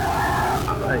really,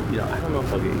 I don't know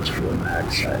if I'll get HBO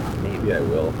Max. Maybe I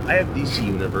will. I have DC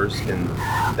Universe, and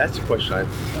that's the question I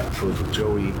posed with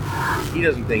Joey. He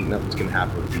doesn't think nothing's going to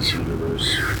happen with DC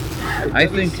Universe. I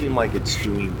think seem like it's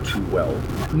doing too well.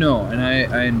 No, and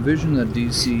I envision that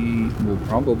DC will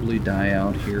probably die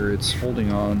out here. It's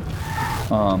holding on.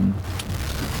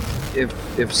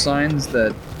 If signs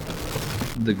that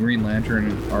the Green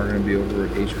Lantern are going to be over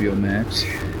at HBO Max,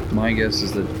 my guess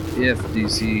is that if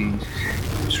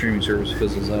DC streaming service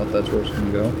fizzles out, that's where it's going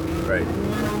to go. Right.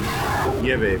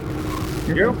 Yeah, babe.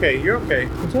 You're okay. You're okay.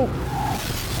 What's up?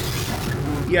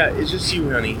 Yeah, it's just you,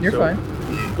 honey. You're fine.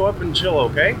 Go up and chill,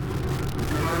 okay?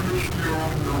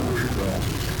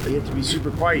 You have to be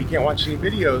super quiet. You can't watch any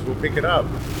videos. We'll pick it up.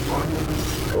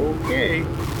 Okay.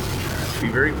 Be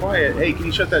very quiet. Hey, can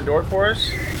you shut that door for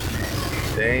us?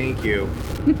 Thank you.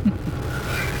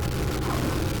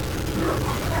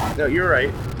 No, you're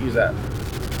right. Use that.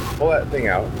 Pull that thing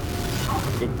out.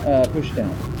 Push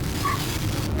down.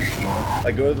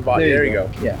 Like go to the bottom. There you go.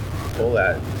 Yeah. Pull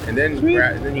that, and then you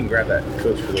can grab that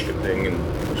coaster looking thing and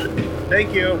push it.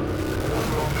 Thank you.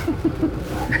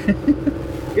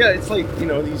 Yeah, it's like, you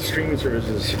know, these streaming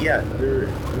services. Yeah,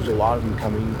 there's a lot of them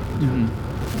coming.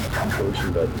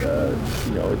 Fruition, but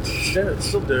you know, it's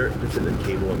still different than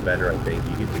cable and better. I think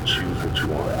you get to choose what you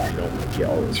want. You don't get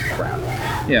all this crap.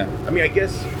 Yeah. I mean, I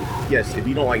guess yes. If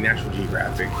you don't like National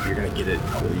Geographic, you're gonna get it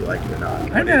whether you like it or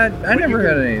not. I never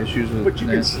had any issues with. But you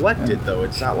can select it though.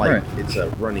 It's not like it's a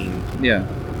running. Yeah.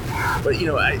 But you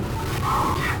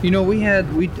know, we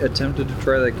attempted to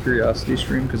try that Curiosity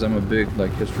stream because I'm a big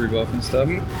history buff and stuff.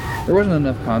 There wasn't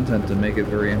enough content to make it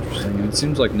very interesting, and it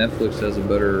seems like Netflix has a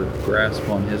better grasp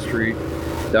on history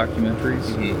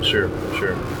documentaries. Sure.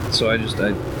 So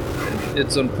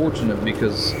it's unfortunate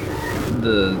because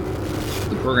the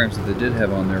programs that they did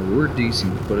have on there were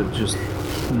decent, but it just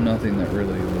nothing that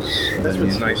really was. That's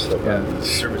what's nice though about these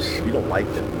services. If you don't like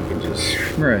them, you can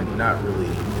just not really,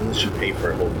 unless you pay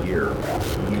for a whole year,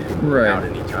 you can get out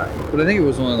anytime. But I think it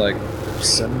was only like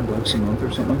 $7 a month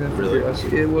or something like that. Really?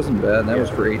 It wasn't bad. And that was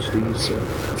for HD, so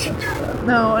That's not too bad.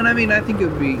 no. And I mean, I think it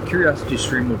would be Curiosity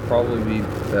Stream would probably be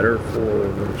better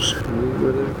for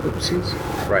school-related purposes,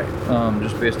 Right.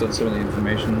 just based on some of the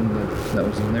information that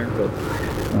was in there. But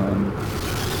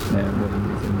it wasn't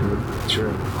anything good.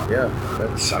 Sure. Yeah.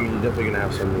 I mean, you're definitely going to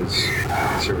have some of these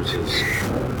services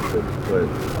put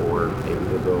or maybe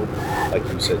they'll go, like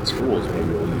you said, schools maybe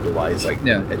will utilize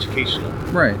educational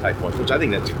type ones, which I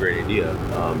think that's a great idea,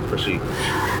 especially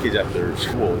kids after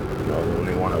school, you know, when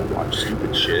they want to watch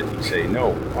stupid shit, you say, no,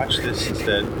 watch this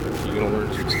instead. You're going to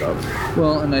learn some stuff.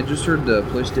 Well, and I just heard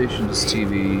PlayStation's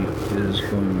TV is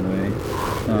going away.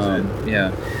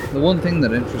 Yeah. The one thing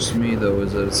that interests me, though,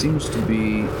 is that it seems to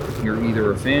be you're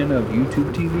either a fan of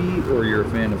YouTube TV or you're a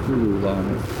fan of Hulu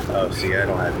Live. Oh, see, I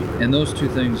don't have either. And those two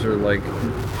things are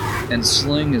and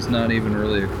Sling is not even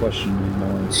really a question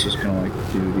anymore. It's just kind of like,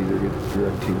 dude, either get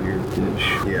DirecTV or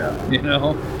Dish. Yeah. You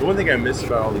know? The one thing I miss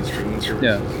about all these streaming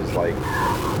services is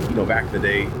you know, back in the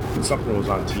day, when something was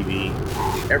on TV,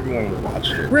 everyone would watch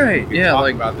it. Right, You could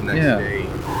talk about the next day.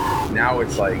 Now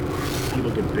it's like,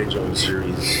 people can binge on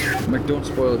series. Don't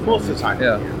spoil it. Most of the time,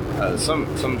 yeah. Some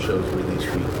shows release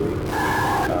weekly.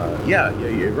 Yeah,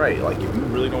 you're right. Like, if you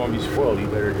really don't want to be spoiled, you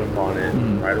better jump on it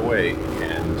right away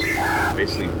and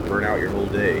basically burn out your whole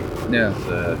day. Yeah.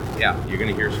 You're going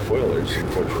to hear spoilers,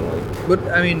 unfortunately. But,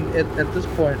 I mean, at this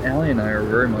point, Allie and I are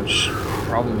very much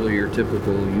probably your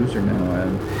typical user now,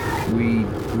 and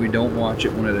we don't watch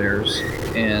it when it airs,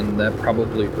 and that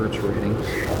probably hurts ratings.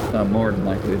 More than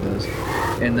likely it does.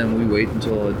 and then we wait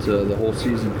until the whole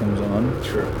season comes on.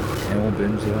 Sure. And we'll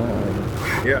binge it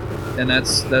all. Yeah. And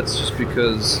that's just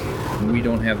because we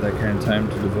don't have that kind of time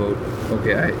to devote.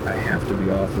 Okay, I have to be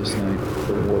off this night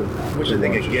for work. Which I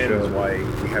think again is why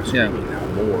we have streaming now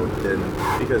more than,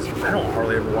 because I don't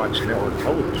hardly ever watch network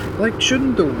television. Like,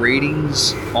 shouldn't the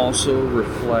ratings also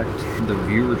reflect the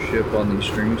viewership on these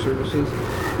streaming services?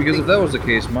 Because if that was the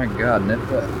case, my God,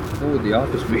 what would The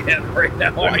Office be at right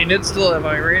now? I mean, it'd still have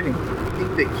high rating. I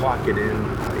think they clock it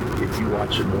in, like, if you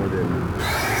watch it more than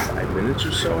 5 minutes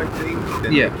or so, I think,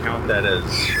 then they count that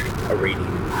as a rating.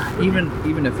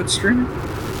 Even if it's streaming?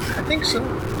 I think so.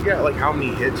 Yeah, like how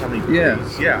many hits, how many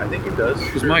plays. Yeah, I think it does.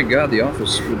 Because my God, The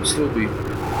Office would still be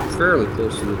fairly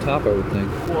close to the top, I would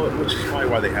think. Well, which is probably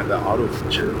why they have that auto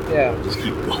feature. Yeah. Just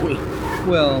keep going.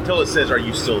 Well, until it says, "Are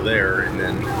you still there?" and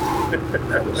then.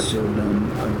 That was so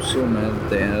dumb. I'm so mad that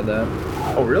they added that.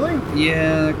 Oh, really?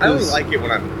 Yeah. I only like it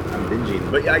when I'm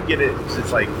binging, but I get it.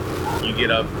 It's like you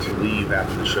get up to leave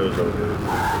after the show's over,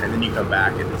 and then you come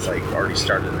back and it's like already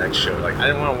started the next show. Like, I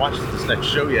didn't want to watch this next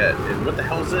show yet, and what the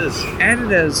hell is this? Add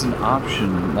it as an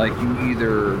option. Like, you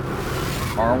either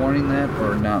are wanting that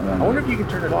or not wanting. I wonder if you can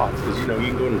turn it off, because you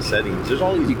can go into settings. There's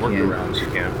all these workarounds you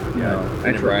can. Yeah,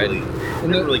 I tried. I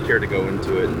never really cared to go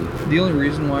into it. The only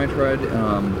reason why I tried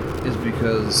is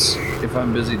because if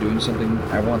I'm busy doing something,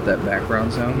 I want that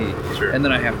background sound. Sure. And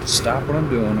then I have to stop what I'm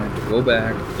doing. I have to go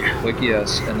back, click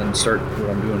yes, and then start what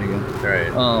I'm doing again.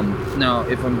 Right. Now,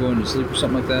 if I'm going to sleep or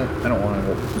something like that, I don't want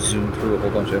to zoom through a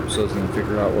whole bunch of episodes and then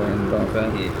figure out where I ended off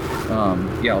at.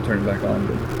 I'll turn it back on.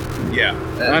 But yeah.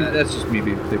 That's just me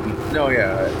being picky. No,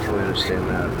 yeah, I totally understand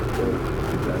that.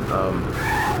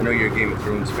 I know you're a Game of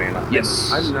Thrones fan.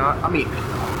 Yes. I'm not. I mean,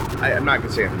 I'm not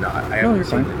gonna say I'm not. I haven't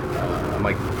seen it. I'm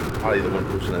like probably the one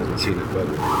person that hasn't seen it, but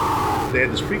they had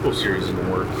this prequel series in the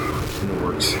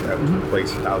works that took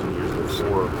place 1,000 years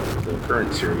before the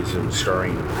current series, and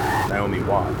starring Naomi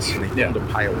Watts. And they filmed a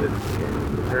pilot,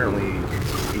 and apparently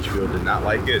HBO did not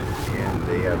like it, and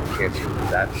they have canceled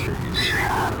that series.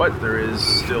 But there is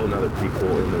still another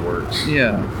prequel in the works.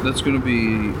 Yeah, that's going to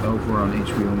be over on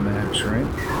HBO Max, right?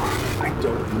 I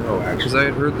don't know, actually. Because I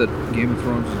had heard that Game of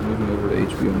Thrones is moving over to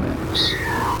HBO Max.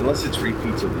 Unless it's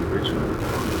repeats of the original,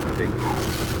 I think.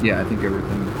 Yeah, I think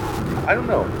everything. I don't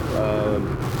know.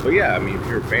 But yeah, I mean, if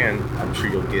you're a fan, I'm sure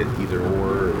you'll get either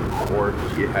or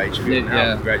if you get HBO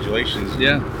now. Congratulations.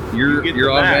 Yeah,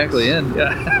 you're automatically in.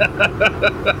 Yeah.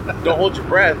 Don't hold your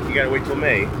breath. You gotta wait till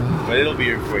May, but it'll be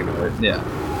here before you know it. Yeah.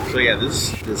 So yeah,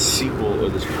 this sequel or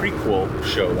this prequel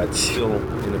show that's still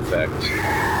in effect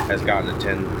has gotten a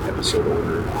 10-episode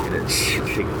order, and it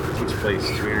takes place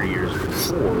 300 years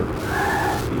before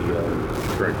the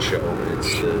current show, and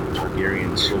it's the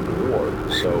Targaryen Civil War.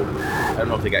 So I don't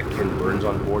know if they got Ken Burns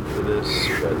on board for this,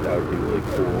 but that would be really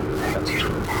cool. That's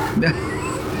true.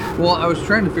 Well, I was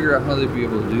trying to figure out how they'd be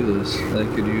able to do this. They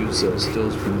could use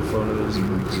stills from the photos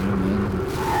and like zoom in.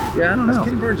 Yeah, I don't know. Has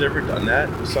Ken Burns ever done that?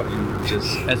 Something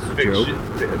just as a joke?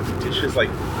 Fictitious. Like,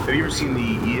 have you ever seen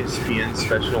the ESPN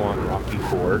special on Rocky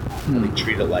IV? And they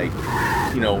treat it like,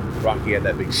 Rocky had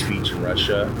that big speech in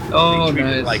Russia. Oh, they treat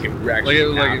nice. it like it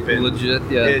actually happened. Legit,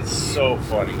 yeah. It's so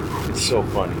funny. It's so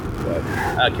funny.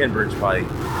 But Ken Burns probably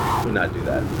would not do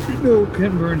that. No,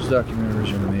 Ken Burns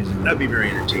documentaries are amazing. That'd be very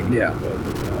entertaining. Yeah.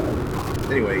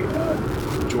 But anyway,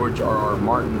 George R.R.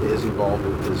 Martin is involved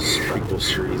with this prequel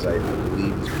series. I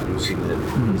believe he's producing it.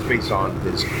 It's based on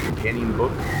his companion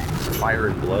book, Fire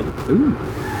and Blood. Ooh.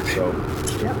 So,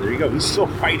 yeah, there you go. He's still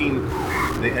writing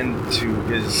the end to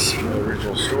his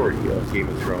original story of Game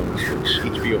of Thrones, which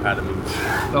HBO had to move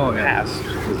past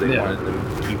because they wanted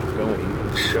them to keep going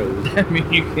with shows. I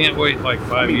mean, you can't wait like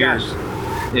 5 years.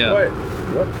 Gosh, yeah.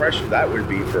 What pressure that would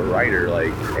be for a writer?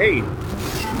 Like, hey,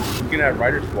 you can have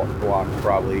writer's block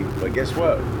probably, but guess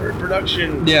what? We're in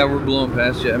production. Yeah, we're blowing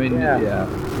past you. I mean, yeah.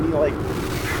 Can you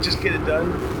just get it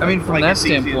done? I mean, from that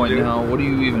standpoint now, what do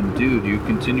you even do? Do you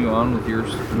continue on with your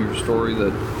story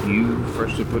that you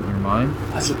freshly put in your mind?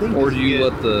 That's the thing. Or do you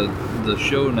let the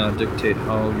show now dictate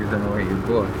how you're going to write your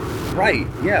book? Right,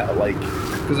 yeah,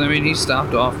 because I mean, he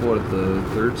stopped off the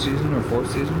third season or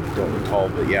fourth season? Don't recall,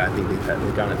 but yeah, I think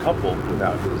they've gone a couple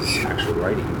without his actual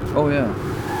writing. Oh yeah.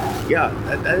 Yeah,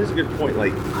 that is a good point.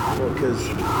 Because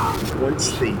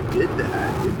once they did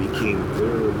that, it became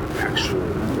their actual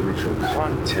original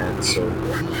content. So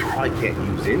he probably can't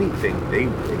use anything they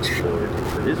explored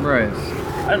for his right.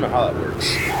 I don't know how that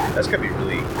works. That's gotta be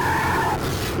really.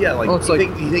 Yeah, you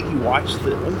think you watched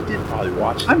it? Well, you did probably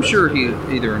watch it. I'm sure he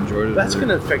either enjoyed it. That's going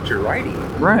to affect your writing.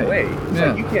 Right. Way.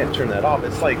 It's you can't turn that off.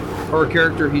 It's like. Or a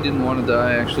character he didn't want to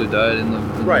die actually died in the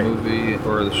movie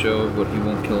or the show, but he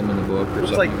won't kill him in the book or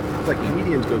something. It's It's like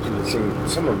comedians go through the same,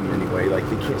 some of them anyway, like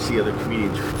they can't see other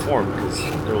comedians perform because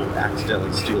they'll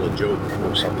accidentally steal a joke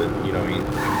or something, you know what I mean?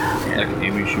 Like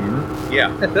Amy Schumer?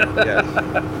 Yeah. Yes.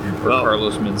 Or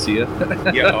Carlos Mencia?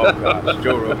 Yeah, oh gosh.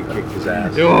 Joe Rogan kicked his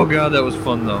ass. Oh god, that was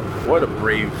fun though. What a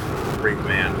brave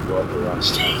man to go up there on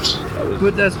stage.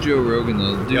 But that's Joe Rogan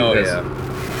though. The dude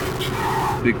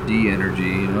has big D energy,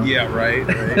 you know? Yeah, right.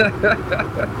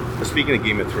 Speaking of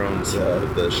Game of Thrones,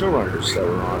 the showrunners that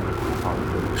were on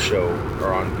the show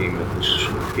are on Game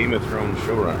of Thrones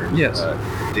showrunners. Yes.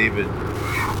 David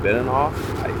Benioff,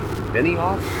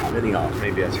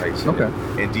 maybe that's how you say it.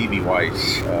 Okay. And D.B.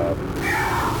 Weiss.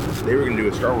 They were going to do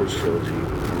a Star Wars trilogy,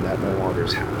 and that no longer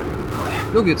is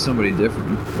happening. They'll get somebody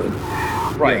different, but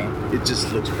right. Yeah. It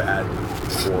just looks bad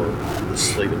for the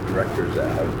slate of directors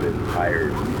that have been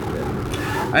hired.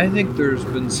 I think there's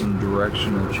been some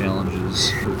directional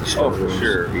challenges with the Star Wars. For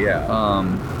sure, yeah.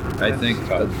 I think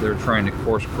that they're trying to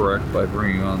course correct by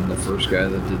bringing on the first guy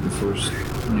that did the first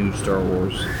new Star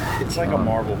Wars. It's like a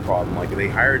Marvel problem. Like they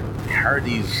hired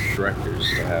these directors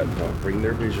to have bring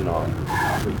their vision on,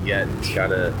 but yet it's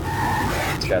gotta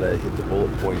hit the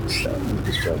bullet points that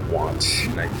Lucasfilm wants,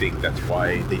 and I think that's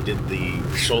why they did the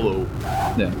Solo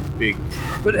big.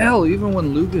 But hell, even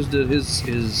when Lucas did his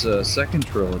second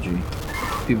trilogy,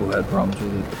 people had problems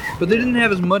with it, but they didn't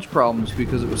have as much problems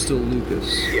because it was still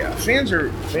Lucas. Yeah, fans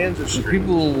are strange.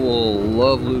 People will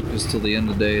love Lucas till the end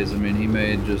of days. I mean, he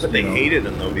made just. But they hated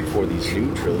him though before these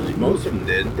new trilogies. Most of them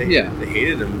did. They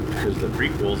hated him because of the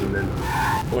prequels, and then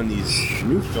when these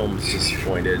new films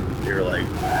disappointed, they were like,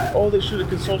 "Oh, they should have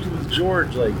consulted with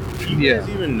George." Like, do you guys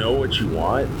even know what you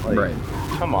want? Like, right.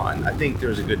 Come on. I think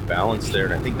there's a good balance there,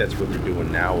 and I think that's what they're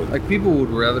doing now. Like, people would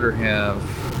rather have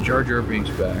Jar Jar Binks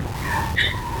back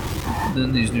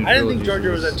than these new trilogies. I didn't think Jar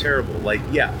Jar was that terrible. Like,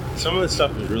 yeah, some of the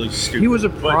stuff was really stupid. He was a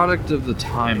product of the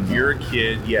time. If you're a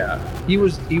kid, yeah. He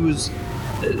was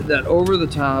that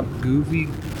over-the-top, goofy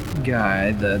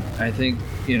guy that I think,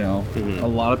 a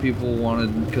lot of people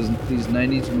wanted, because these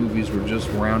 90s movies were just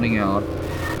rounding out,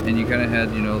 and you kind of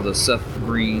had, the Seth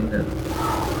Green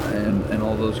and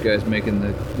all those guys making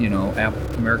the,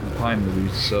 American Pie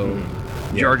movies. So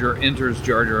Jar Jar enters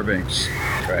Jar Jar Binks.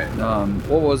 Right.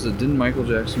 What was it? Didn't Michael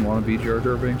Jackson want to be Jar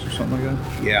Jar Binks or something like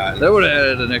that? Yeah. That would have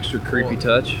added an extra creepy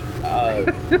touch.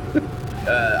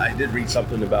 I did read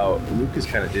something about Lucas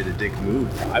kind of did a dick move.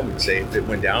 I would say if it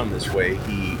went down this way,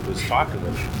 he was talking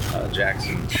with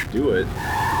Jackson to do it,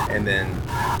 and then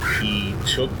he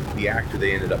took the actor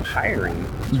they ended up hiring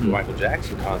to the Michael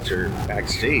Jackson concert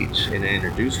backstage and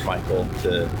introduced Michael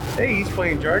to, hey, he's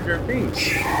playing Jar Jar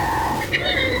Binks.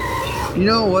 You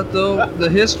know what, though? The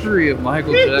history of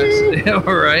Michael Jackson,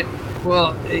 right?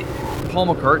 Well, Paul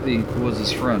McCartney was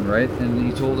his friend, right? And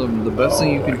he told him the best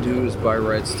thing you can do is buy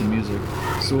rights to music.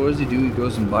 So what does he do? He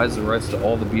goes and buys the rights to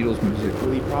all the Beatles music.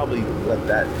 Well, he probably let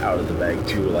that out of the bag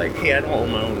too. Like, hey, I don't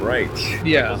own my own rights.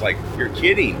 Yeah. I was like, you're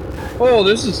kidding. Oh,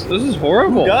 this is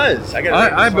horrible. Who does?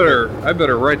 I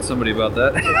better write somebody about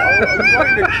that. I was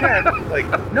writing a check.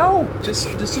 Like, no,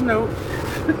 just a note.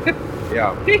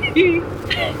 Yeah.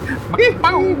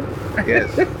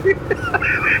 Yes.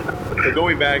 So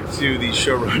going back to these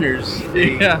showrunners,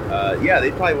 they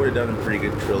probably would have done a pretty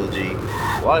good trilogy.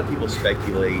 A lot of people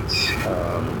speculate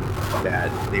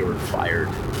that they were fired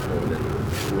or that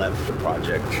left the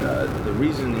project. The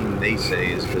reasoning they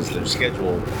say is because their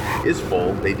schedule is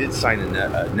full. They did sign a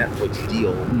Netflix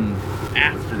deal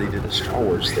after they did the Star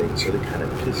Wars thing, so they kind of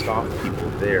pissed off people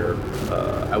there.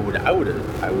 I would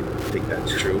think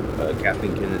that's true.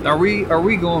 Kathleen Kennedy. Are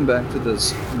we going back to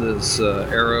this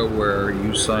era where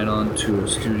you sign on to a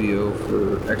studio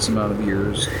for X amount of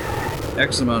years,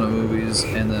 X amount of movies,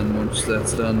 and then once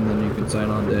that's done, then you can sign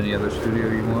on to any other studio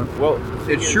you want? Well,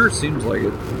 it sure seems like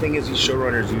it. The thing is, these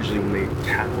showrunners usually, when they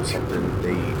tackle something,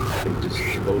 they just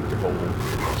devote their whole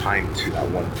time to that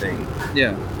one thing.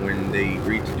 Yeah. When they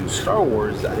agreed to do Star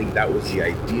Wars, I think that was the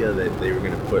idea, that they were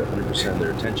going to put 100% of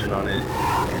their attention on it.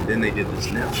 And then they did this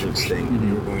Netflix thing, and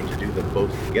they were going to do them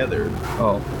both together.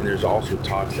 Oh. And there's also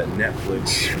talks that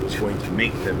Netflix was going to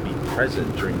make them be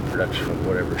present during production of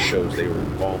whatever shows they were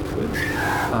involved with.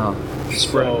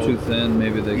 Spread them too thin.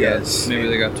 Maybe they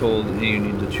got told, hey, you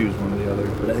need to choose one or the other.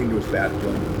 But I think it was bad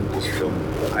for Lucasfilm.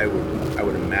 I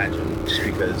would imagine imagine, just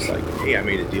because, like, hey, I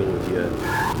made a deal with you,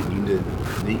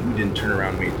 you didn't turn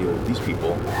around and made a deal with these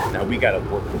people. Now we got to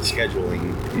work with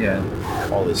scheduling,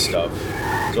 all this stuff.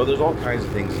 So there's all kinds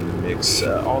of things in the mix.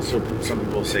 Also, some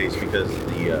people say it's because of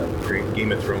the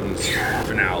Game of Thrones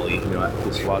finale. That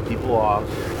pissed a lot of people off,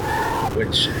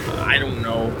 which I don't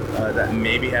know. That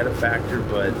maybe had a factor,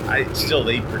 but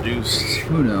they produced.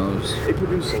 Who knows? They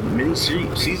produced many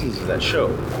seasons of that show.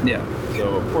 Yeah.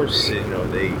 So of course, they.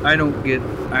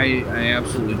 I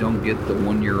absolutely don't get the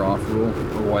 1 year off rule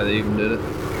or why they even did it.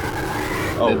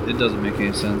 Oh, it doesn't make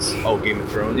any sense. Oh, Game of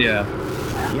Thrones. Yeah.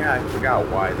 Yeah, I forgot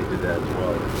why they did that as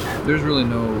well. There's really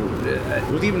no.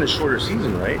 It was even a shorter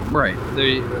season, right? Right.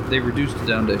 They reduced it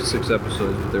down to 6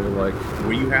 episodes, but they were like.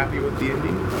 Were you happy with the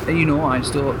ending? And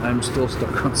I'm still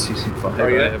stuck on season 5. Oh,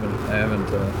 yeah? I haven't.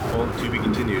 Well, to be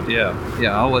continued. Yeah.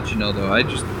 I'll let you know though. I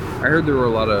heard there were a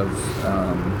lot of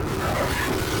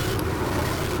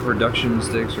production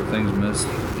mistakes or things missed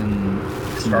in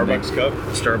Starbucks Cup.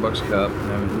 Starbucks Cup.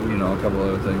 And, a couple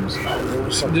other things. There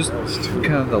was something else too.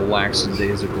 Kind of the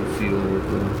lackadaisical feel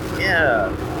of the.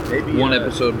 Yeah. Maybe one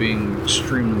episode being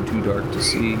extremely too dark to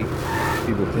see.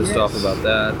 People pissed off about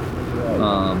that.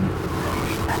 Right.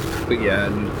 But yeah,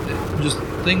 just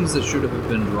things that should have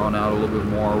been drawn out a little bit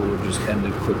more were just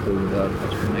ended quickly without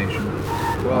explanation.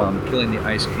 Well, killing the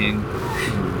Ice King,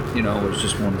 was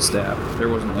just one stab. There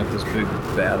wasn't like this big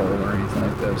battle or anything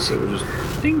like this. It was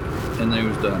just ding, and then it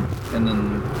was done. And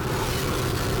then,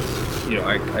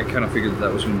 I kind of figured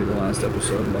that was going to be the last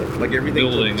episode. Like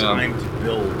everything took time to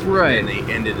build, right? And they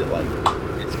ended it like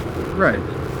it's right.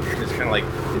 It's kind of like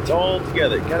it's all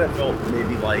together. It kind of felt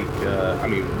maybe like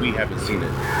we haven't seen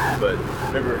it, but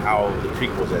remember how the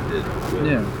prequels ended?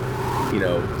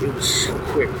 It was so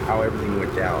quick how everything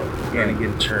went down.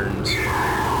 Anakin turned,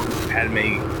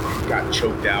 Padme got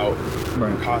choked out,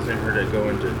 causing her to go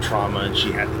into trauma, and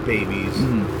she had the babies.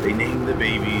 Mm-hmm. They named the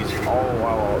babies all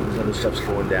while all this other stuff's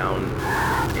going down,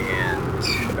 and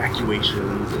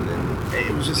evacuations, and then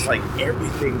it was just like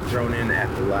everything thrown in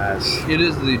at the last. It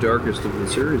is the darkest of the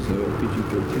series, though,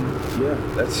 PG-13. Yeah,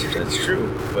 that's true.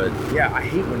 But yeah, I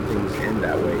hate when things end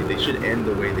that way. They should end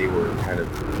the way they were kind of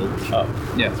built up.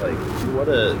 Yeah, it's like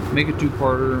make a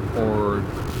 2-parter, or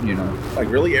like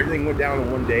really everything went down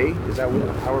in one day. Is that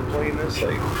how we're playing this?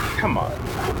 Like, come on.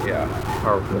 Yeah,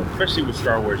 powerful. Especially with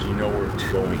Star Wars, where it's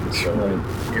going, so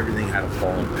everything had to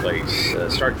fall in place.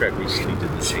 Star Trek recently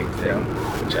did the same thing,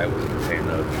 which I wasn't a fan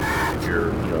of. If you're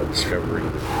a Discovery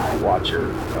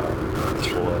watcher, it's a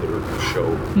whole other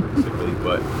show basically.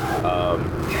 But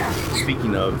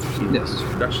speaking of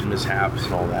production mishaps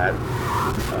and all that,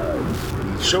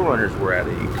 the showrunners were at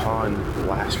a con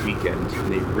last weekend,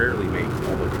 and they rarely make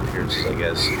public appearances. I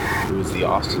guess it was the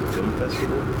Austin Film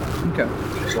Festival. Okay.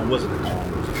 So it wasn't a con,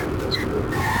 it was a film festival.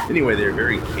 Anyway, they're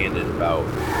very candid about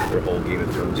their whole Game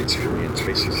of Thrones experience,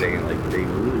 basically saying like they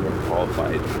really weren't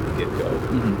qualified from the get-go,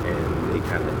 and they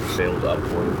kind of failed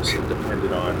upwards and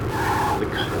depended on the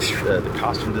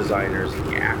costume designers and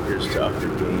the actors to up their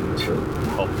game to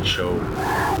help the show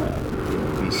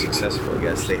be successful. I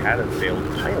guess they had a failed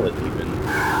pilot even.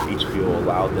 HBO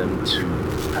allowed them to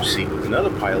proceed with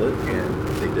another pilot, and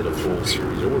they did a full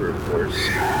series order, of course.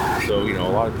 So, a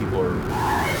lot of people are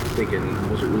thinking,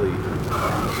 was it really,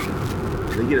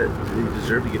 did they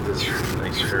deserve to get this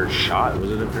nice fair shot?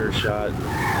 Was it a fair shot?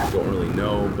 Don't really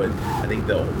know, but I think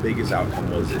the biggest outcome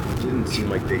was it didn't seem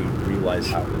like they realized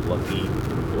how lucky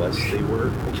and blessed they were.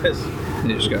 I guess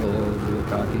they just got a little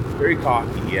cocky. Very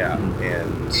cocky, yeah,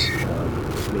 and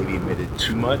maybe admitted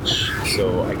too much.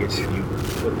 So I guess if you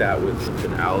put that with the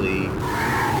finale,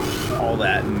 all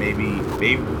that, and maybe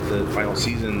with the final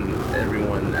season,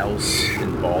 everyone else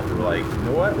involved were like, you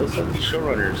know what? Let's let these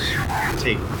showrunners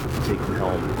take the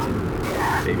helm.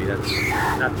 And maybe that's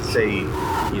not to say,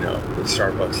 the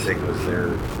Starbucks thing was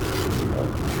their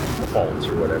fault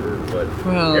or whatever, but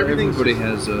everything's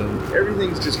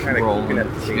just kind of cooking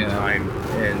at the same time,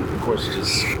 and of course it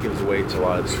just gives way to a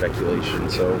lot of speculation.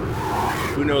 So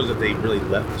who knows if they really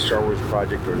left the Star Wars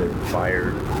project or they were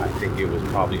fired. I think it was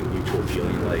probably a mutual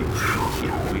feeling like,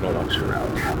 we don't want you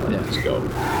around, let's go.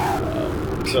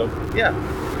 So yeah,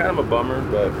 kind of a bummer,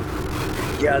 but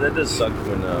yeah, that does suck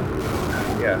when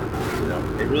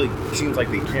it really seems like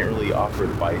they can't really offer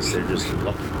advice. They're just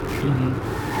lucky.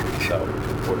 So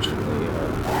unfortunately,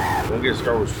 won't get a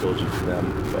Star Wars trilogy for them,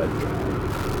 but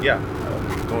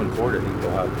going forward, I think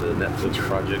they'll have the Netflix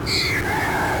projects.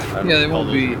 They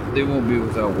won't be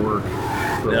without work.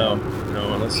 No,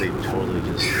 unless they totally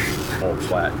just fall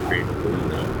flat creatively,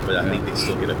 But I think they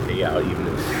still get a payout, even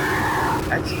if.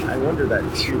 I wonder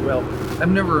that too. Well, I've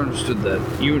never understood that.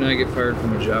 You and I get fired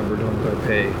from a job we're doing with our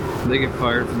pay. They get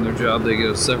fired from their job, they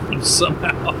get a severance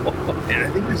somehow. And I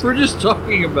think we're just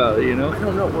talking about it, you know? I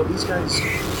don't know. Well, these guys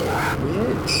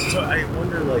quit. So I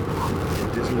wonder, like,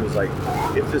 if Disney was like,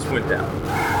 if this went down,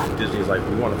 Disney was like,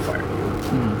 we want to fire you.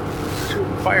 So if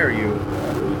we fire you,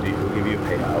 we'll give you a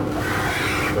payout.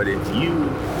 But if you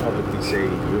publicly say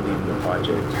you're leaving the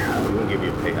project, we won't give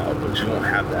you a payout, but you won't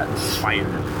have that fired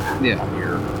on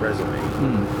your resume.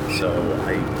 So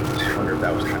I wonder if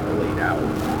that was kind of laid out.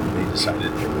 They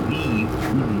decided to leave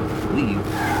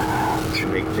to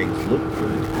make things look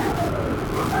good.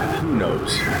 Who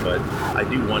knows? But I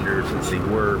do wonder, since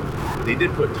they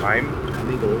did put time, I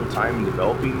think a little time in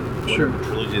developing what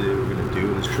trilogy they were going to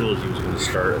do. This trilogy was going to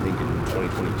start, I think, in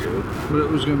 2022. But it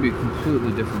was going to be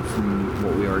completely different from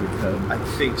what we already had. I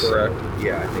think so.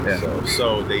 Yeah, I think so.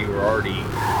 So they were already,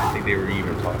 I think they were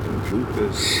even talking with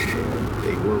Lucas, and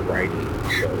they were writing.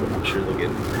 So I'm sure they'll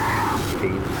get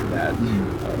paid for that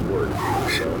work.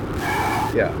 So,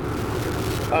 yeah.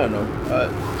 I don't know.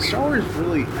 Star Wars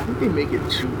really, I think they make it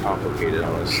too complicated,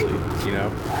 honestly, you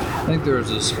know? I think there was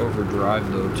this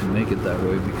overdrive, though, to make it that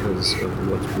way because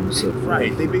of what's been said.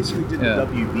 Right. They basically did the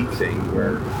WB thing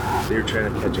where they were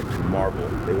trying to catch up to Marvel.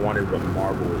 They wanted what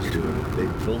Marvel was doing. They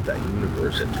built that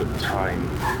universe that took time.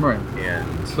 Right.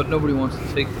 And but nobody wants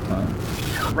to take the time.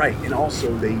 Right. And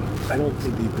also, I don't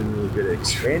think they've been really good at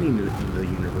expanding the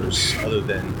universe other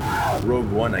than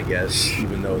Rogue One, I guess,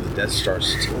 even though the Death Star's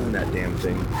still in that damn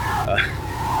thing.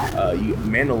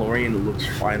 Mandalorian looks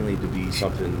finally to be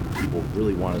something people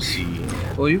really want to see.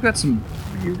 Well, you've got some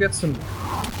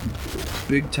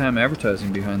big time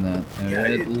advertising behind that, and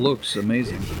it looks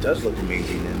amazing. It does look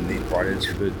amazing, and they brought in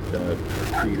some good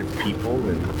creative people.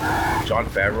 And Jon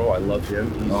Favreau, I love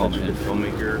him. He's such a good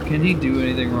filmmaker. Can he do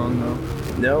anything wrong though?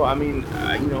 No, I mean,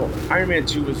 Iron Man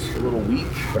 2 was a little weak,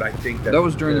 but I think that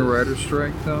was during the writer's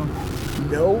strike, though.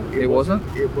 No, it wasn't.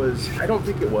 It was. I don't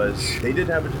think it was. They did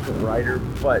have a different writer,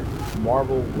 but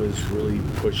Marvel was really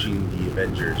pushing the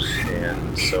Avengers,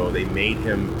 and so they made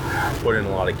him put in a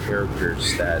lot of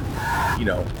characters that,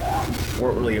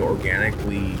 weren't really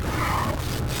organically,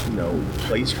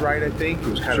 placed right. I think it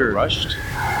was kind of rushed.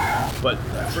 But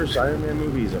that first Iron Man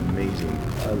movie is amazing.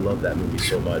 I love that movie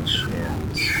so much,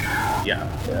 and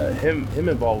him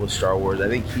involved with Star Wars. I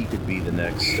think he could be the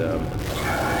next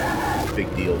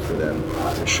big deal for them,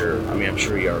 for sure. I mean, I'm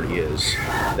sure he already is.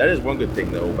 That is one good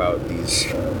thing, though, about these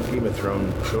Game of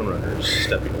Thrones showrunners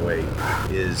stepping away,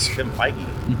 is Kevin Feige.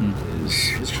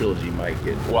 His trilogy might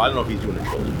get... Well, I don't know if he's doing a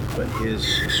trilogy, but his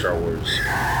Star Wars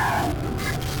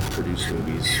produced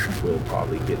movies will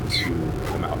probably get to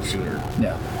come out sooner.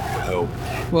 Yeah. I hope.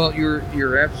 Well,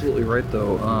 you're absolutely right,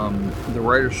 though. The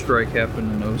writer's strike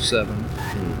happened in 2007.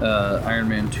 Iron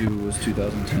Man 2 was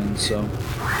 2010, so...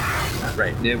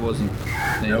 Right. It wasn't.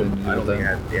 Nope, I don't think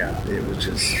it was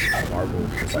just Marvel.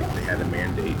 It's like they had a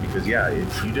mandate because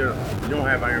if you don't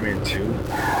have Iron Man 2,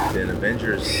 then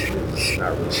Avengers is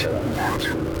not really set up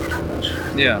too much.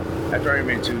 Yeah. After Iron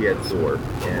Man 2, you had Thor.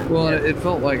 It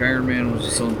felt like Iron Man was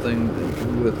its own thing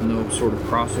with no sort of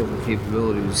crossover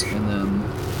capabilities, and then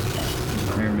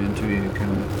Iron Man 2 you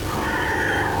kind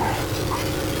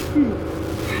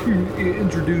of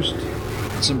introduced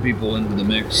some people into the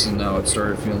mix, and now it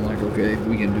started feeling like, okay,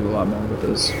 we can do a lot more with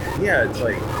this. Yeah, it's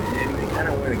like they kind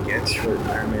of went against what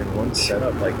Iron Man 1 set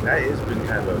up. Like, that has been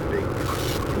kind of a big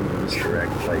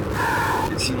misdirect. Like,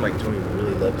 it seemed like Tony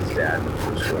really loved his dad in the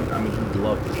first one. I mean, he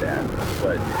loved his dad,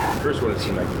 but the first one it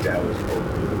seemed like his dad was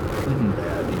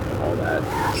bad, all that.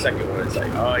 The second one, it's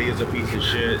like, oh, he is a piece of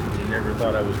shit, and he never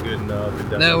thought I was good enough.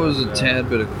 That was a tad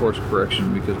bit of course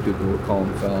correction because people were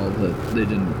calling foul that they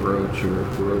didn't broach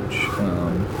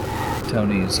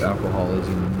Tony's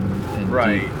alcoholism and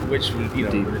right, which was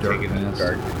would have taken past.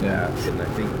 Dark paths, and I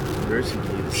think there is some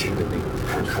deleted scenes. I think the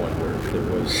first one where there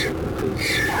was some of his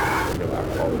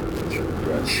alcoholism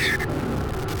addressed.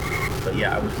 But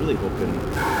yeah, I was really hoping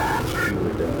we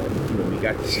would, we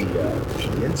got to see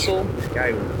Yensel, the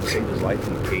guy who saved his life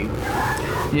in the cave.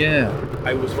 Yeah.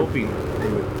 I was hoping they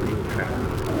would kind of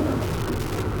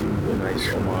do a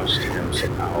nice homage to him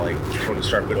somehow, like Tony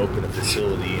Stark would open a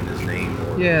facility in his name.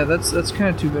 Yeah, that's kind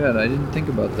of too bad. I didn't think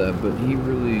about that, but he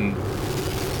really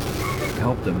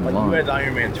helped him a lot. You had the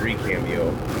Iron Man 3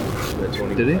 cameo that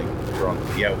Tony did he? Drunk.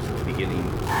 Yeah, it was at the beginning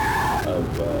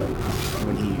of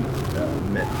when he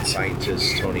met the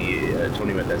scientist.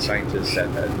 Tony met that scientist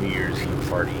at that New Year's Eve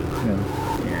party,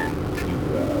 and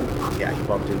he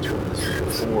bumped into him. This was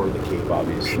before the cave,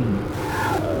 obviously.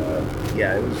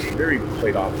 It was very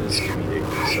played off as comedic.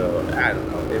 So I don't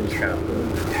know. It was kind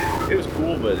of it was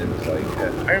cool, but it was like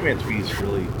Iron Man 3 is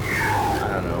really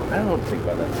don't know. I don't think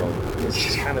about that film. It's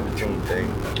just kind of its own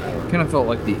thing. I don't know. Kind of felt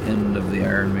like the end of the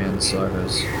Iron Man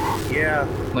sagas. Yeah.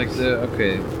 Like The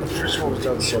first one was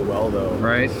done so well, though.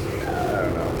 right? I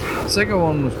don't know. The second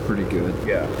one was pretty good.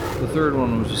 Yeah. The third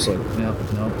one was just like, no.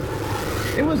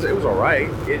 It was all right.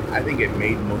 I think it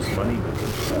made most money.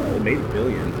 It made $1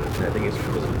 billion. And I think it's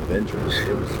because of Avengers.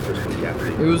 It was the first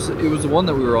one It was the one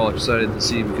that we were all excited to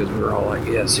see because we were all like,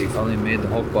 yes, he finally made the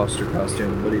Hulkbuster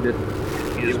costume, but he didn't.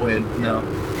 He just made no.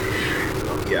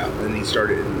 Yeah, and he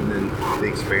started, and then they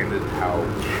expanded how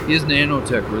His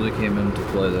nanotech really came into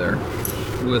play there.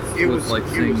 With like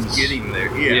things. It was getting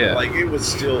there. Yeah, like it was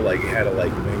still like it had to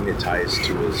like magnetize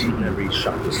to his. Whenever he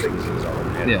shot those things in his arm,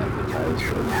 it had to magnetize.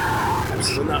 But I'm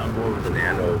still not on board with the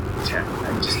nanotech.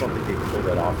 I just don't think they pulled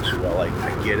that off too well. Like I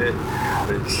get it,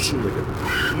 but it seemed like a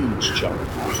huge jump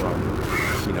from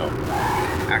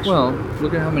actually. Well,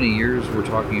 look at how many years we're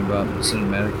talking about in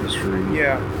cinematic history.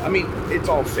 Yeah, I mean it's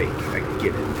all fake. I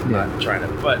get it. I'm not trying to,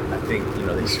 but I think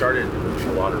they started with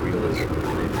a lot of realism,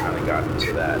 and they kind of got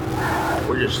into that.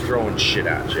 We're just throwing shit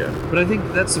at you. But I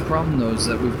think that's the problem, though, is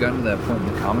that we've gotten to that point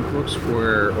in the comic books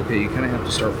where, okay, you kind of have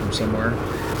to start from somewhere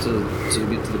to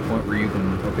get to the point where you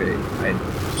can, I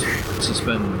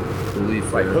suspend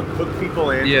belief. Right, hook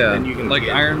people in. Yeah, and you can like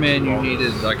Iron Man, you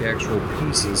needed like actual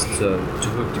pieces to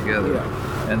hook together. Yeah.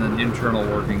 And then internal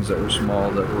workings that were small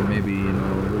that were maybe, a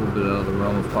little bit out of the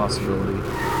realm of possibility.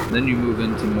 And then you move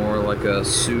into more like a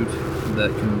suit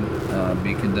that can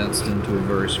be condensed into a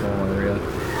very small area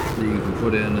that you can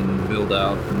put in and build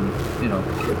out, and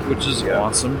which is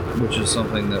awesome, which is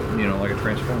something that like a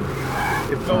Transformer.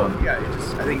 It felt,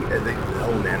 I think the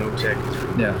whole nanotech is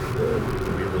really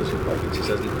the realism. Like it just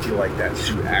doesn't feel like that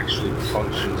suit actually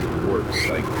functions and works.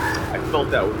 Like I felt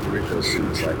that with the original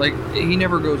suits. Like he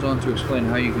never goes on to explain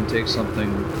how you can take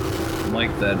something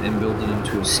like that and build it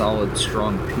into a solid,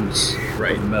 strong piece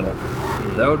of metal.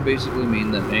 That would basically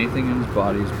mean that anything in his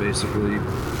body is basically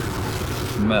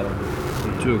metal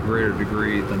to a greater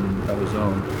degree than of his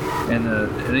own. And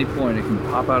at any point, it can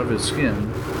pop out of his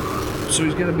skin. So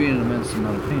he's going to be in an immense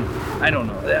amount of pain. I don't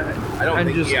know. I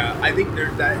think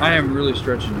there's that. I am really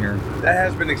stretching here. That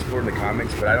has been explored in the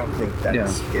comics, but I don't think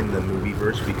that's in the movie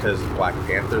verse because Black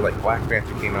Panther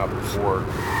came out before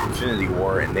Infinity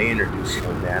War, and they introduced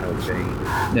the nano thing.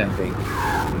 Yeah. I think,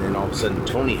 and then all of a sudden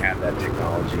Tony had that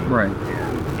technology. Right.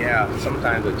 And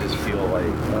sometimes I just feel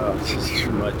like it's just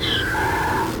too much.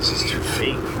 It's just too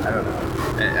fake. I don't know.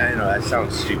 I know that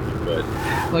sounds stupid, but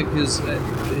like his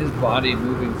body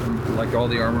moving from like all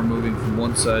the armor moving from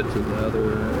one side to the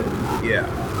other.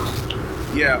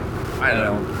 I don't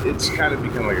know. It's kind of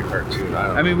become like a cartoon.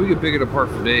 I mean, we could pick it apart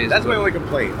for days. That's my only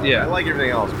complaint. Yeah. I like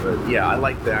everything else, but I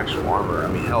like the actual armor. I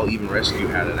mean, hell, even Rescue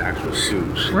had an actual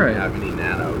suit. She didn't have any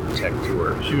nanotech to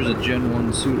her. She was a Gen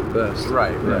 1 suit at best.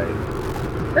 Right.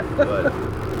 But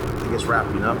I guess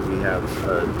wrapping up, we have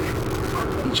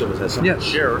each of us has something to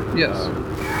share. Yes.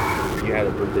 You had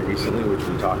a birthday recently, which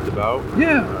we talked about.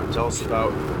 Yeah. Tell us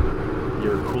about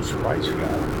your cool surprise you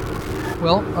got.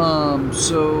 Well,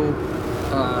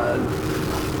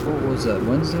 what was that?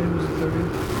 Wednesday was the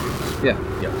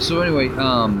 30th? Yeah. So anyway,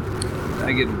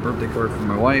 I get a birthday card from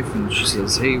my wife, and she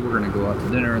says, "Hey, we're gonna go out to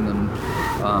dinner," and then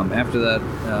after that,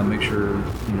 make sure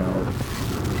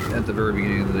at the very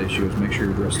beginning of the day, she goes, "Make sure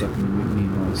you're dressed up and meet me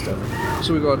and all that stuff."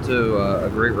 So we go out to a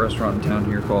great restaurant in town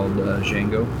here called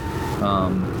Django,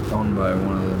 owned by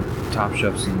one of the top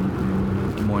chefs in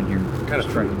Des Moines here. Kind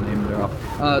of trying to name it off.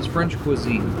 It's French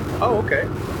cuisine. Oh, okay.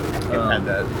 I've had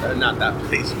that, not that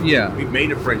place. Yeah. We've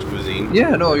made a French cuisine.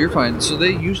 Yeah, no, you're fine. So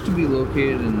they used to be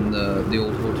located in the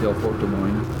old Hotel Fort Des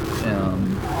Moines,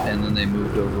 and then they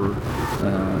moved over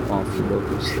off the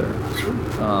Locust there.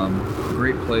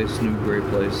 Great place, great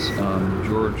place.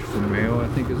 George Fumeo, I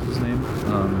think is his name.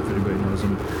 If anybody knows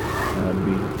him, it'd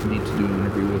be neat to do an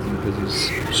interview with him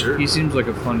because he seems like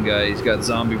a fun guy. He's got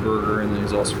Zombie Burger, and then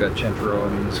he's also got Centro,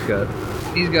 and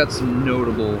he's got some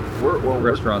notable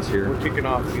restaurants here. We're kicking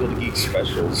off Field of Geeks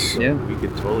specials. So we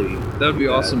could totally. That would be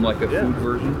awesome, like a food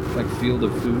version, like Field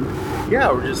of Food.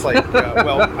 Yeah, we're just like,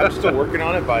 I'm still working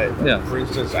on it. But for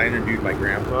instance, I interviewed my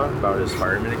grandpa about his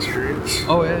fireman experience.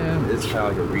 Oh yeah. It's kind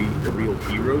of like a real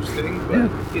heroes thing, but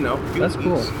Field of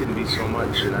Geeks can be so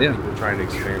much, and I think we're trying to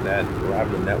expand that. We're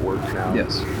having a network now.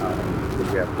 Yes.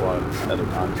 Because we have a lot of other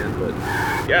content, but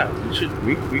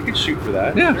we could shoot for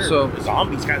that. Yeah. Sure. So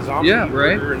Zombies got zombie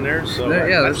burger in there. So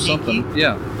there's something.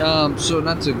 Yeah. So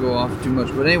not to go off too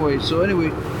much, but anyway,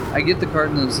 I get the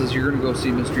card and it says you're going to go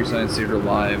see Mystery Science Theater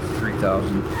Live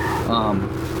 3000.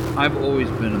 I've always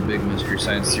been a big Mystery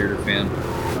Science Theater fan.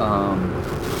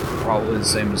 probably the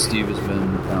same as Steve has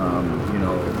been.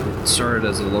 It started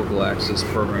as a local access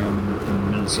program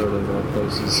in Minnesota, of all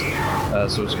places,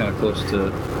 so it's kind of close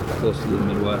to the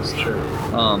Midwest. Sure.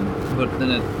 But then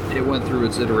it went through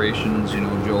its iterations.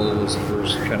 Joel was the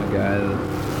first kind of guy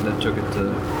that took it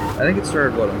to. I think it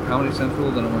started on Comedy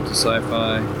Central, then it went to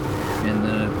Sci-Fi, and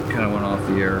then it kind of went off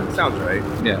the air. Sounds right.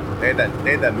 Yeah. They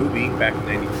had that movie back in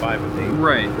 '95, I think.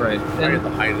 Right. Right at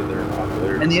the height of their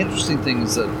popularity. And the interesting thing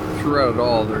is that throughout it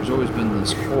all, there's always been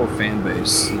this core fan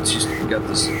base. It's just got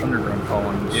this underground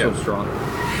following that's so strong.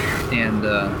 And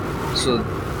so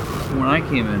when I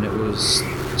came in, it was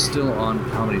still on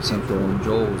Comedy Central, and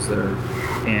Joel was there,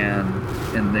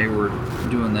 and they were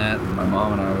doing that, and my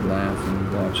mom and I would laugh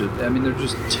and watch it. I mean, they're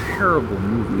just terrible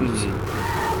movies.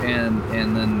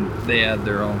 And then they add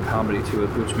their own comedy to it,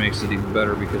 which makes it even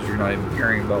better because you're not even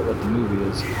caring about what the movie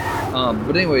is.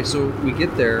 But anyway, so we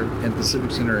get there at the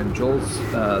Civic Center, and Joel's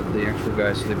the actual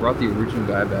guy, so they brought the original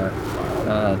guy back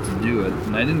to do it.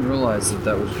 And I didn't realize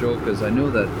that was Joel, because I know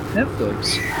that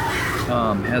Netflix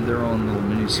had their own little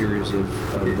mini-series of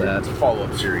that. It's a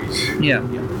follow-up series. Yeah,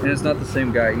 and it's not the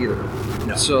same guy either.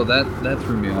 No. So that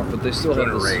threw me off, but they still have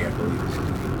this... Ray, I believe.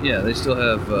 Yeah, they still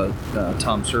have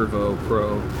Tom Servo,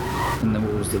 Pro, and then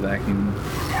what was the vacuum?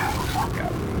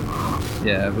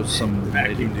 Yeah, it was some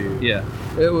vacuum dude. Yeah,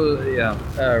 it was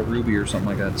Ruby or something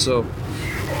like that. So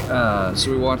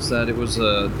we watched that. It was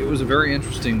a very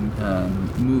interesting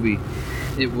movie.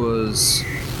 It was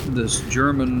this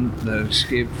German that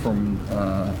escaped from.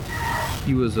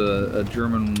 He was a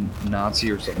German Nazi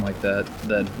or something like that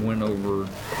went over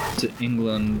to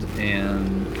England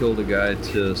and killed a guy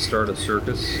to start a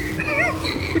circus.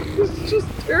 It's just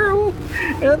terrible.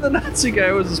 And the Nazi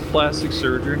guy was this plastic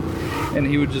surgeon, and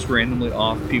he would just randomly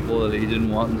off people that he didn't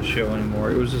want in the show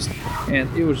anymore. It was just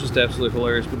absolutely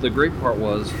hilarious. But the great part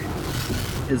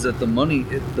is that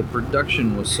the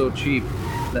production was so cheap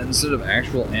that instead of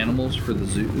actual animals for the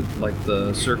zoo, like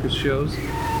the circus shows,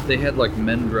 they had like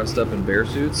men dressed up in bear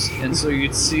suits, and so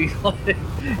you'd see like,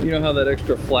 how that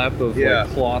extra flap of like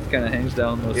cloth kind of hangs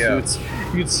down those suits.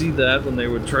 You'd see that when they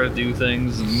would try to do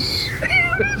things, and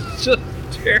it's just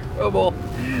terrible.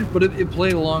 But it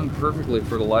played along perfectly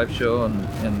for the live show, and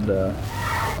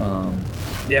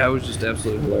it was just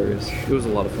absolutely hilarious. It was a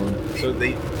lot of fun. So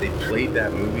they played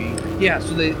that movie? Yeah,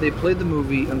 so they played the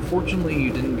movie. Unfortunately,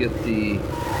 you didn't get the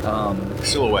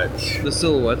silhouettes. The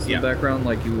silhouettes in the background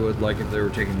like you would like if they were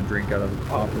taking a drink out of a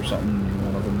pop or something.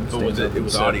 One of them. But it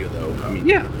was audio though. I mean,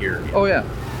 yeah. You could hear. Oh yeah.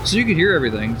 So you could hear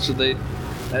everything. So they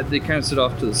kind of sit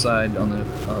off to the side on the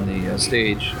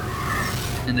stage,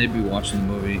 and they'd be watching the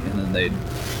movie, and then they'd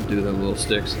do their little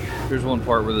sticks. There's one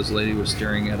part where this lady was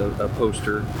staring at a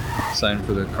poster signed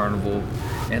for the carnival,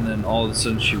 and then all of a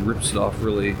sudden she rips it off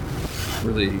really,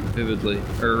 really vividly,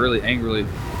 or really angrily,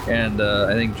 and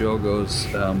I think Joe goes,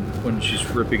 when she's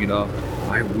ripping it off,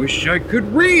 "I wish I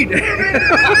could read!"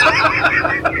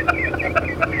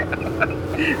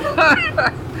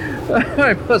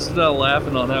 I busted out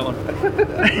laughing on that one.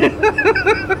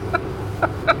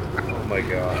 Oh my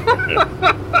god.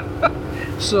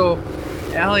 So,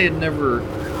 Allie had never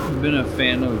been a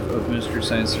fan of Mystery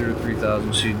Science Theater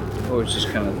 3000. She'd always just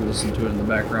kind of listened to it in the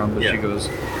background, but she goes,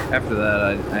 after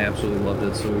that, I absolutely loved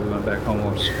it, so we went back home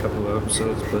and watched a couple of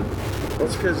episodes, but...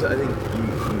 That's because I think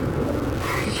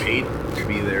you paid to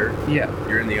be there. Yeah.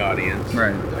 You're in the audience.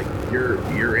 Right. Like,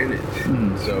 you're in it.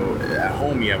 Mm-hmm. So, at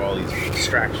home, you have all these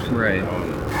distractions. Right.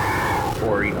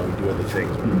 Or, you do other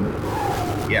things.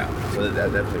 Yeah, so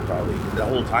that definitely probably, the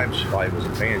whole time she probably was a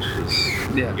fan, she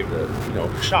just give it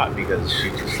a shot because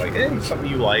she's just like, it's something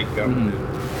you like,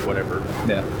 whatever.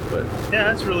 Yeah. But, yeah,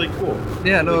 that's really cool.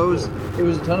 Yeah, no, it was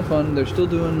a ton of fun. They're still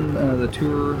doing the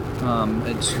tour.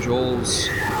 It's Joel's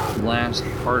last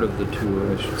part of the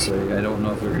tour, I should say. I don't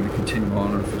know if they're going to continue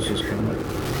on or if it's just kind of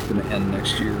like going to end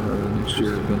next year or the next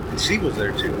year. But Steve was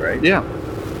there too, right? Yeah.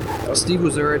 Steve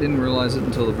was there. I didn't realize it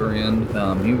until the very end.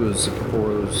 He was a couple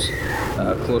rows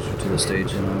closer to the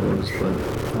stage than I was, but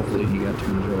hopefully he got to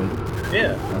enjoy it.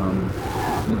 Yeah.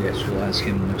 I guess we'll ask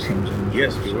him next time.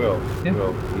 Yes, we will. Yeah.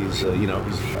 Well, he's, he's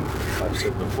like I've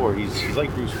said before, he's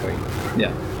like Bruce Wayne.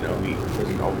 Yeah. He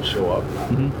doesn't always show up.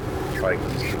 Mm-hmm. Probably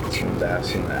because he's kicking someone's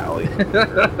ass in the alley.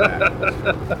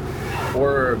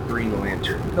 Or Green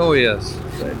Lantern. Oh, yes.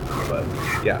 But,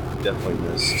 yeah, definitely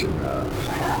missed. And,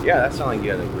 that sounded like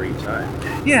you had a great time.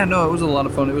 Yeah, no, it was a lot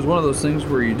of fun. It was one of those things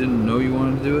where you didn't know you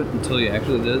wanted to do it until you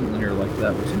actually did, and then you're like,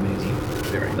 that was amazing.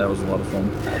 That was a lot of fun.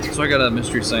 So I got a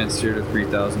Mystery Science Theater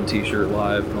 3000 t-shirt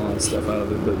live and all that stuff out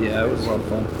of it, but yeah, it was a lot of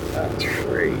fun. That's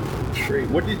great. Great.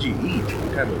 What did you eat?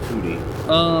 What kind of foodie?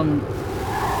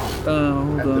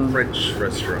 Hold at on. the French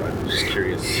restaurant. I'm just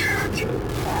curious.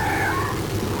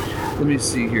 Let me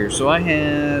see here. So I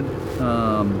had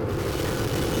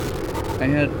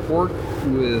pork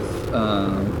with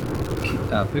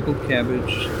pickled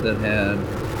cabbage that had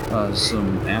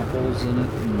some apples in it,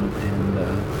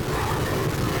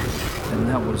 and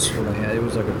that was what I had. It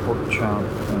was like a pork chop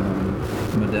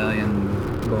medallion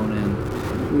bone-in.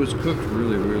 It was cooked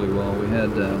really, really well. We had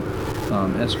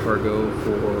escargot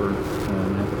for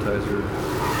an appetizer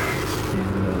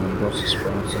and Brussels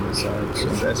sprouts on the side. So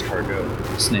It's escargot.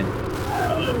 snail.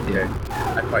 Oh, okay. Yeah.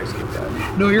 I probably skipped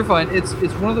that. No, you're fine. It's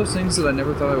one of those things that I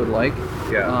never thought I would like.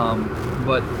 Yeah.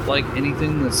 But like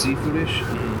anything that's seafoodish,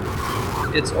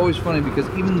 it's always funny because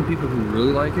even the people who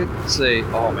really like it say,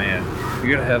 "Oh man,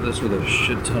 you're gonna have this with a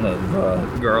shit ton of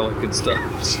garlic and stuff."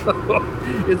 So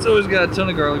it's always got a ton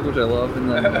of garlic, which I love, and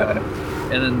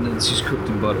then it's just cooked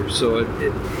in butter. So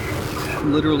it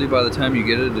literally by the time you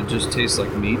get it, it just tastes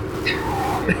like meat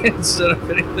instead of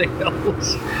anything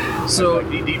else. So I'd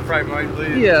like to deep fry mine,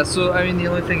 please. yeah, so I mean, the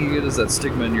only thing you get is that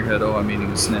stigma in your head. Oh, I'm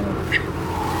eating a snail.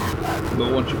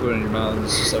 But once you put it in your mouth,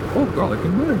 it's just like, oh, garlic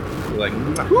and butter. You're like,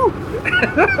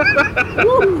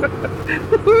 Woo!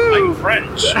 I'm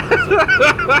French.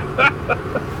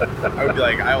 I would be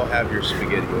like, I will have your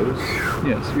SpaghettiOs.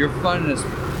 Yes, your finest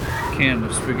can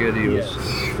of SpaghettiOs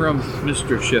Yes. from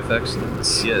Mr. Chef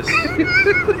Excellence. Yes.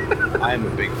 I am a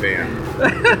big fan.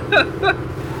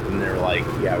 And they're like,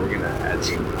 yeah, we're going to add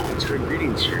some extra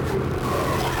ingredients to your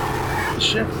food.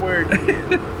 Chef, where did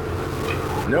you?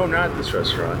 No, not this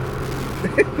restaurant.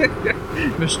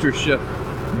 Mr. Chef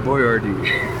Boyardee.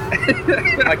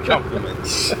 My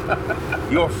compliments.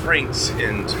 Your Franks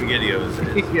and SpaghettiOs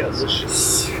is Yes.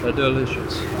 delicious. A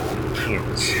delicious.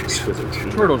 It's exquisite.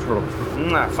 Turtle.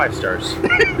 5 stars.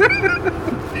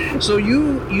 So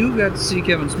you got to see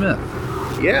Kevin Smith.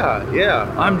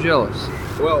 Yeah. I'm jealous.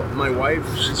 Well, my wife,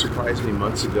 she surprised me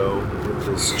months ago with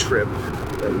this trip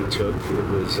that we took. It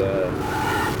was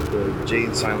the Jay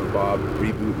and Silent Bob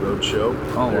Reboot Roadshow.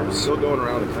 Oh, They're wow. still going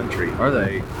around the country. Are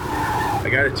they? I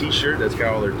got a T-shirt that's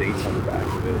got all their dates on the back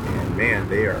of it, and man,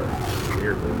 they're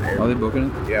Are they booking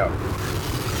it?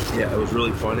 Yeah, it was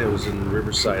really fun. It was in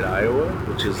Riverside, Iowa,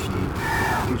 which is the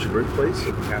future birthplace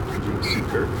of Captain James C.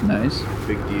 Kirk. Nice.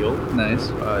 Big deal. Nice.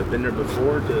 I've been there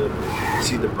before to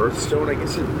see the birthstone, I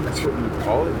guess that's what you would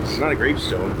call it. It's not a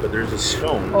gravestone, but there's a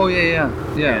stone. Oh, yeah.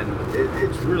 And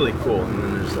it's really cool. And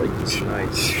then there's like this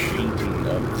nice painting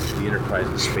of the Enterprise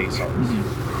in space on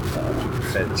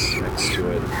this fence next to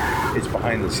it. It's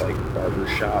behind this like barber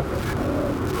shop,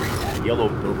 yellow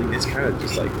building. It's kind of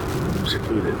just like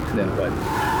secluded, but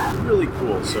really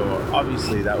cool. So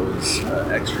obviously that was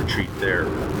an extra treat there. You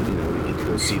know, we get to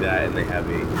go see that, and they have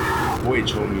a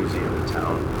Voyage Home Museum in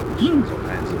town, which shows all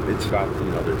kinds of. It's about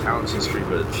their town's history,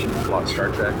 but it's a lot of Star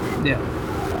Trek. Yeah.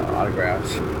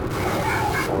 Autographs and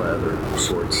all that other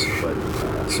sorts. But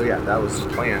so yeah, that was the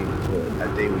plan.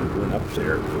 That day when we went up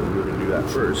there, we were going to do that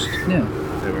first. Yeah.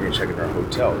 Then we were going to check into our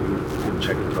hotel. We didn't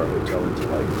check into our hotel until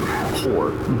like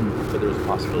 4, but there was a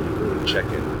possibility for early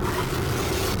check-in.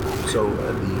 So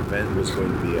the event was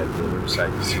going to be at the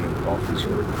Riverside Casino and Golf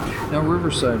Resort. Now,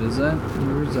 Riverside, where is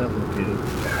that located?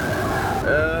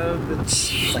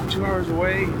 It's like 2 hours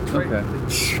away. It's right- Okay. I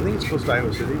think it's close to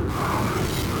Iowa City.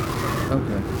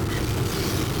 Okay.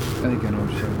 I think I know what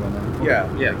you're talking about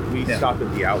now. Yeah. We stopped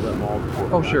at the Outlet Mall before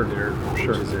we Oh, got sure. there, Sure.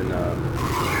 which is in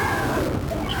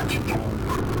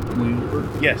Williamsburg?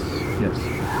 Yes. Yes.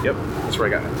 Yep. That's where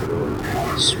I got my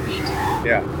fedora. Sweet.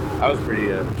 Yeah. I was pretty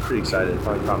excited. I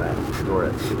finally found that fedora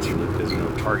at 15 because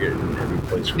Target and every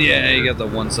place. Yeah, you got the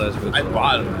one size fits I all.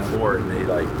 bought them before, and they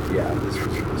this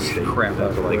was a mistake. Crap I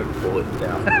had to out pull it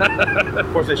down. Of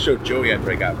course, I showed Joey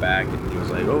after I got back, and he was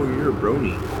like, "Oh, you're a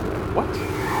brony." I'm like,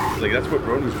 what? Like that's what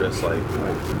bronies dress like. I'm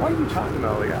like, what are you talking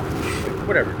about? Like,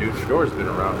 whatever, dude. Fedora's been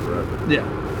around forever. Yeah.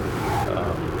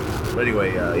 But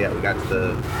anyway, we got up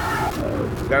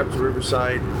to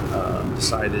Riverside,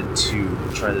 decided to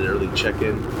try the early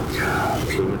check-in.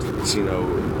 So we went to the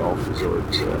casino and golf resort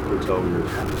hotel we were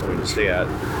going to stay at,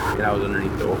 and I was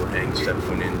underneath the overhang step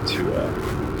going in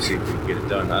to see if we could get it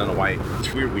done. I don't know why.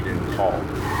 It's weird we didn't call.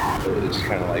 But it's just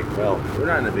kind of like, well, we're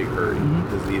not in a big hurry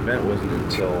because the event wasn't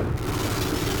until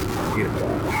 8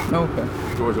 o'clock. Oh, okay.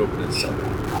 The doors open at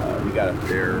 7. We got up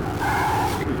there.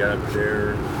 I think we got up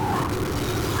there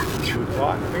 2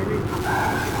 o'clock maybe.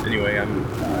 Anyway, I'm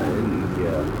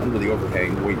under the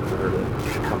overhang waiting for her to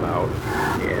come out,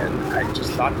 and I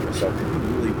just thought to myself, it'd be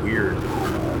really weird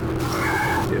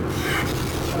if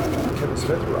Kevin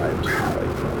Smith arrived when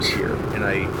I was here. And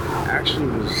I actually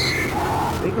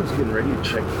I think I was getting ready to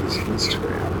check his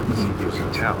Instagram to see if he was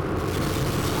in town.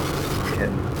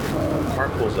 and a car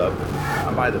pulls up.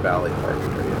 I'm by the valet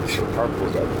parking area, so a car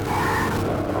pulls up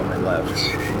on my left.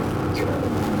 On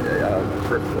my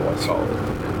peripheral, I saw it. And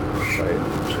so I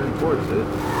turned towards it.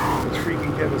 It's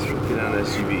freaking Kevin Smith on an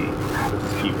SUV with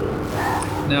his people.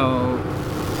 Now,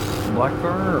 black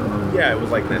car? Or? Yeah, it was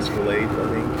like an Escalade, I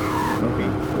think. Maybe.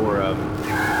 Or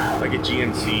like a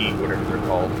GMC, whatever they're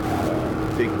called.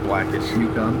 Big blackish.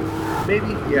 Yukon?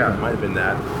 Maybe. Yeah, it might have been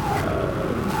that.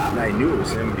 And I knew it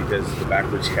was him because the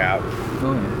backwards cap.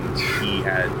 Oh,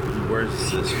 yeah. And he wears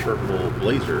this purple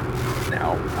blazer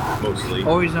now, mostly.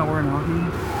 Oh, he's not wearing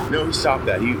hockey? No, he stopped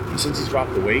that. Since he's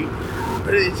dropped the weight.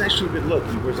 But it's actually a good look.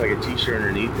 He wears like a t-shirt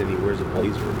underneath and he wears a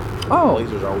blazer. Oh. The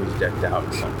blazer's always decked out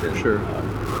in something. Sure.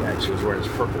 Yeah, so he's wearing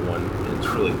his purple one and it's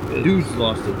really good. Dude's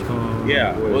lost a ton.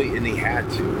 Yeah, well, and he had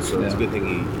to, so it's a Yeah. good thing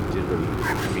he did what he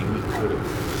could have.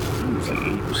 He was like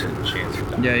 80% chance of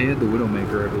dying. Yeah, he had the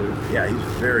Widowmaker, I believe. Yeah, he's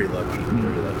very lucky,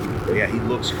 very lucky. But yeah, he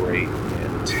looks great,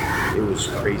 and it was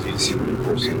crazy to see him in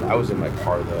person. I was in my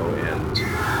car though, and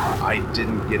I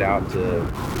didn't get out to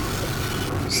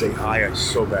say hi. I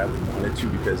so badly wanted to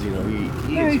because he He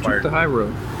took inspired. the high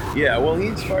road. Yeah, well, he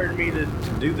inspired me to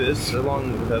do this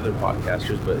along with other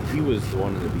podcasters, but he was the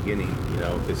one in the beginning,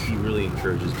 because he really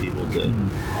encourages people to,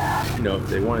 if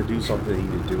they want to do something, he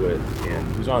could do it. And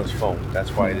he was on his phone.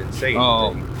 That's why I didn't say anything.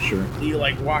 Oh, sure. He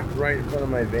walked right in front of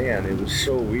my van. It was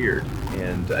so weird.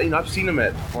 And I've seen him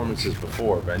at performances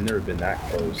before, but I've never been that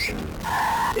close. And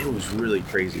it was really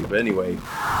crazy. But anyway,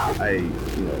 I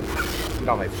get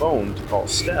on my phone to call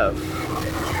Steph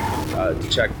to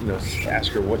check,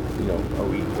 ask her what, are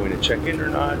we going to check in or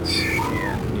not?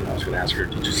 And I was going to ask her,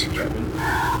 did you see Kevin?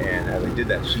 And as I did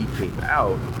that, she came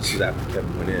out. This is after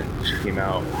Kevin went in. She came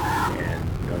out and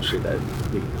she had that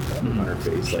big on her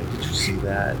face, like, did you see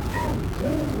that?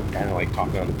 And we're kind of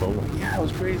talking on the phone, yeah, it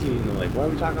was crazy. And they're like, why are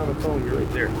we talking on the phone? You're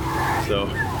right there. So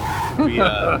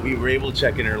we were able to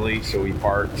check in early, so we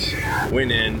parked,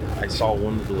 went in. I saw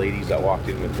one of the ladies that walked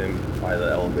in with him by the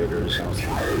elevators. And I was like,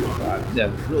 oh my God. Yeah. I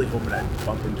was really hoping I'd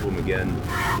bump into him again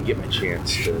and get my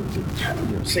chance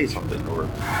to say something or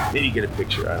maybe get a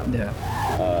picture. I don't know.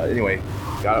 Yeah. Anyway,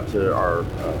 got up to our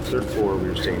third floor we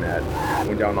were staying at,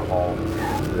 went down the hall.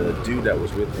 The dude that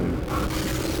was with him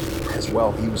as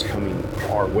well, he was coming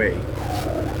our way.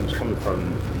 He was coming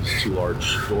from these two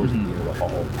large doors at the end of the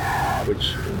hall,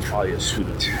 which was probably a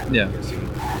suite. Yeah. I'm guessing.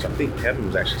 So I think Kevin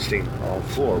was actually staying on the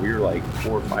floor. We were like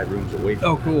 4 or 5 rooms away from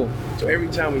him. Oh, cool. So every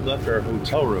time we left our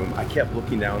hotel room, I kept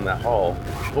looking down that hall,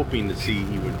 hoping to see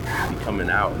he would be coming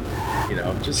out. I don't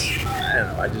know,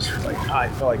 I just was like, I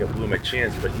felt like I blew my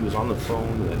chance, but he was on the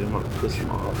phone and I didn't want to piss him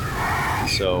off.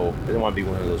 So I didn't want to be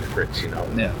one of those pricks,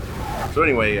 Yeah. So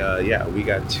anyway, we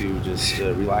got to just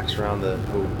relax around the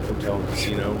hotel and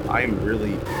casino. I am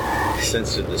really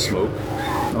sensitive to smoke.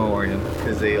 Oh, are you?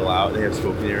 Because they have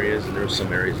smoking areas, and there's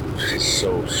some areas that are just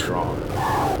so strong.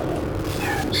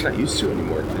 I'm just not used to it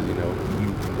anymore because, you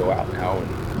can go out now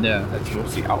and Yeah. that's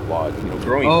mostly outlawed,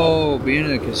 growing up. Oh, being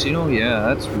in a casino? Yeah,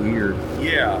 that's weird.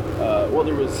 Yeah. Well,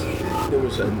 there was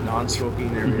a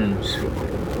non-smoking area. Mhm. There was smoking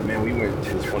area. Man, we went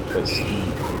to this one place to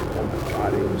eat. Oh my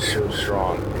God, it was so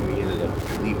strong, and we ended up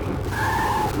leaving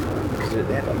because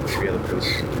they had like 3 other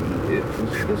places to eat.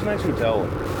 It was a nice hotel.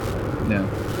 Yeah.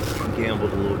 We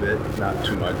gambled a little bit, not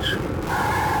too much,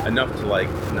 enough to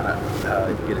not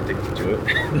get addicted to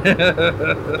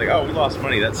it. Like, oh, we lost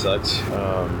money. That sucks.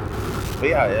 But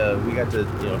yeah, we got to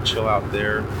chill out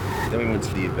there. Then we went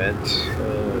to the event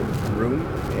room,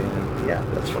 and yeah,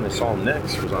 that's when I saw him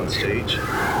next. Was on stage.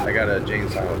 I got a Jay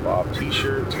and Silent Bob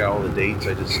T-shirt. It's got all the dates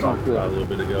I just talked about a little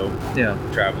bit ago. Yeah.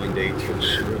 Traveling dates,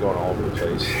 which are going all over the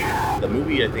place. The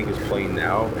movie I think is playing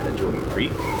now at Jordan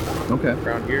Creek. Okay.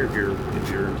 Around here, if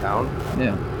you're in town,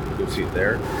 Yeah. go see it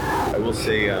there. I will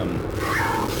say,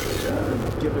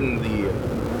 given the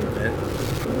event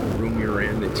room we were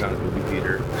in, it's not a movie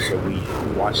theater, so we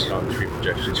watched it on 3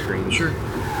 projection screens. Sure.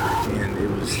 And it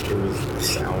was the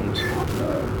sound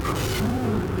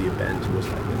of the event. It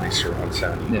wasn't like a nice surround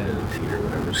sound you get in a theater or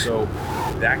whatever. So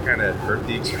that kind of hurt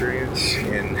the experience.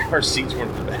 And our seats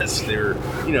weren't the best. They were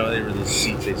the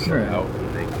seats they set out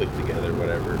and they clicked together,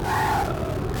 whatever.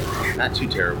 Not too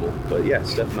terrible, but yeah,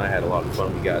 Steph and I had a lot of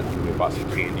fun. We bought some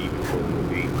candy before the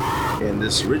movie, and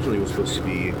this originally was supposed to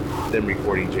be them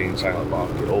recording Jay and Silent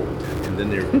Bob Get Old, and then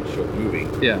they were going to show the movie.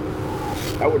 Yeah.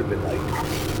 That would have been like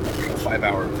a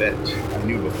 5-hour event. I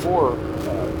knew before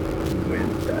we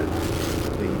went that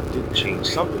they did change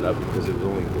something up because it was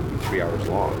only going to be 3 hours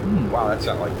long. Wow, that's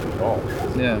not like them at all.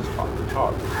 Yeah. Just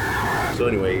talk. So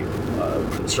anyway,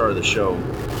 at the start of the show,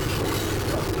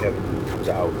 Kevin comes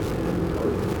out.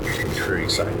 It's very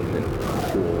exciting and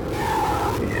cool.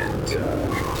 And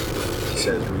he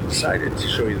says, we decided to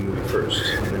show you the movie first,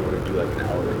 and then we're going to do like an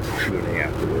hour Q&A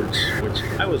afterwards, which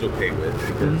I was okay with,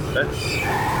 because that's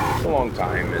a long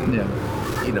time, and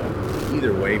you know,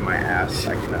 either way, my ass,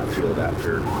 I cannot feel it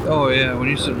after. Oh yeah, when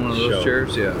you sit in one of those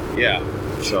chairs, Yeah.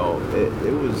 So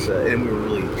it was, and we were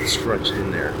really scrunched in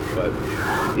there. But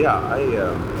yeah, I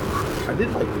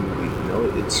did like the movie. You know,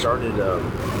 it started,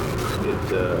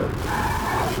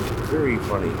 very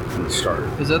funny from the start.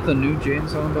 Is that the new Jay and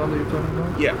Silent Bob that you're talking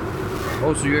about? Yeah.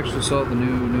 Oh, so you actually saw the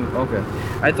new? Okay,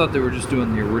 I thought they were just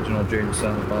doing the original Jay and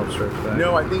Silent Bob Strikes Back.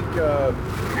 No, I think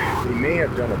they may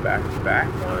have done a back-to-back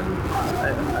one.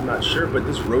 I'm not sure, but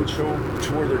this roadshow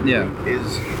tour they're doing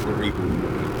is the reboot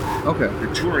movie. Okay.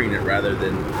 They're touring it rather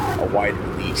than a wide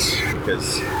release,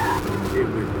 because it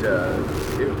would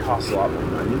cost a lot more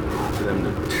money for them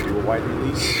to do a wide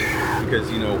release,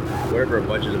 because, you know, whatever a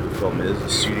budget of the film is, the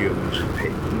studio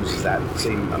usually uses that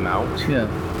same amount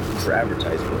for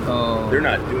advertising. Oh. They're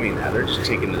not doing that. They're just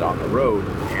taking it on the road,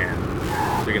 and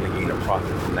they're going to gain a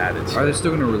profit from that. Are they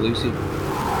still going to release it?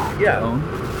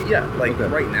 Yeah, like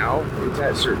right now, it's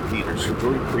at certain theaters. So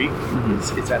Joy Creek,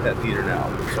 it's at that theater now.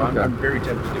 So I'm very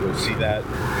tempted to go see that,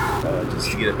 just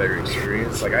to get a better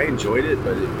experience. Like, I enjoyed it,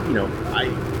 but you know,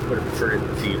 I would have preferred it in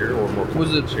the theater or more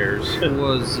comfortable chairs.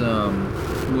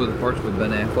 Were the parts with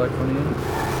Ben Affleck funny in it?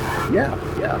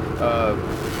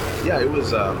 Yeah, it was.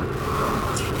 Sorry.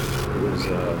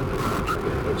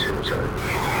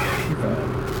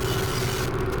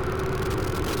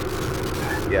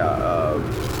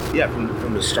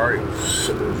 From the start, it was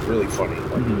really funny.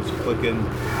 Like, it was clicking,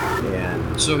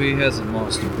 and so he hasn't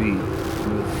lost a beat.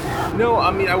 No,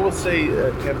 I mean, I will say,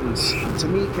 Kevin's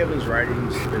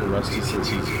writing's been rusty since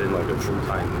he's been like a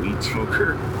full-time weed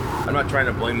smoker. I'm not trying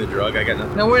to blame the drug. I got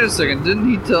nothing. Now wait a second. Didn't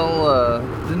he tell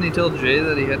Jay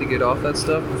that he had to get off that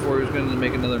stuff before he was going to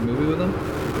make another movie with him?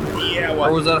 Yeah, well,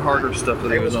 or was that harder stuff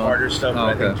that he was on? It was harder stuff,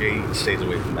 but I think Jay stays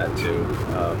away from that too.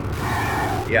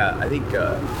 I think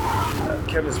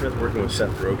Kevin Smith working with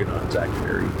Seth Rogen on Zack and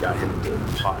Mary got him into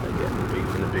pot again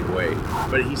in a big way.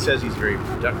 But he says he's very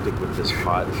productive with this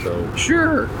pot, so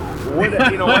sure.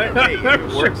 You know what? Hey, if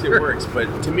it works, it works.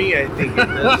 But to me, I think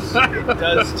it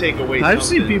does take away. I've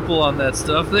seen people on that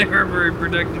stuff; they aren't very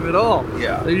productive at all.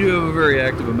 Yeah, they do have a very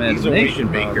active imagination. He's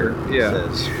a baker.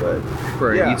 Says,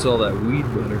 but he eats all that weed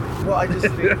butter. Well, I just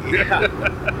think,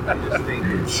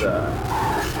 it's.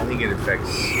 I think it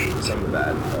affects some of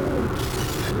that,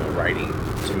 writing.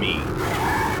 To me,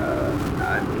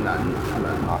 I'm not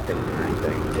knocking it or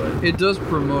anything, but it does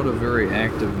promote a very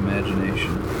active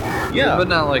imagination. Yeah, but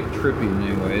not like trippy in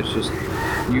any way. It's just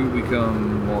you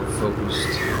become more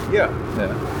focused. Yeah.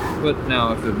 But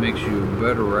now, if it makes you a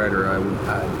better writer, I would.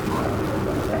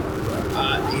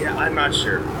 I'm not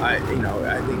sure. I think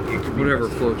it could be whatever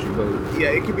rusty. Floats your boat. Yeah,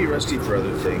 it could be rusty for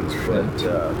other things, but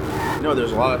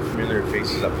there's a lot of familiar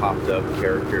faces that popped up,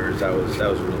 characters. That was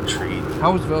a real treat.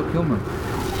 How was Val Kilmer?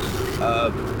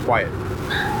 Quiet,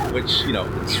 which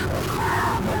it's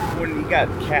when he got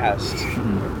cast.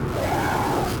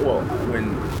 Well,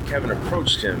 when Kevin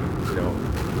approached him,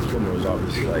 Kilmer was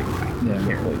obviously like, I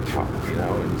can't really talk,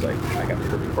 and he's like, I got the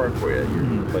perfect part for you. You're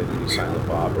going to play the new Silent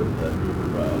Bob or the new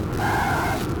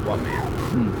Blunt Man.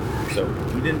 So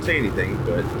he didn't say anything,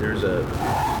 but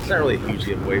it's not really a huge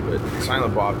giveaway, but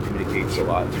Silent Bob communicates a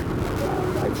lot through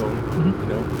iPhone,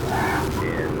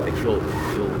 and like he'll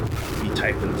be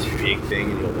typing this big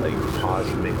thing, and he'll like pause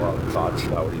and make a lot of thoughts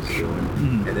about what he's doing,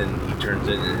 and then he turns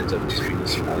it and ends up just being a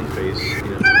smiley face.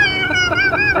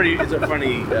 It's a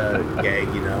funny gag,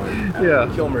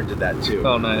 and Kilmer did that too.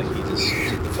 Oh, nice. Like, he just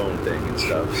did the phone thing and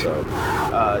stuff. So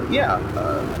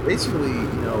basically,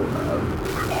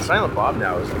 Silent Bob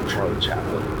now is like Charlie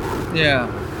Chaplin. Yeah.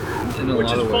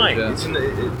 Which is fine.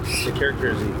 The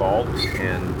character has evolved,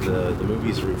 and the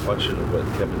movie's a reflection of what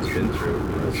Kevin's been through.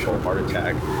 His whole heart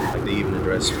attack. Like, they even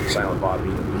address Silent Bob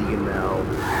being a vegan now.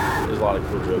 There's a lot of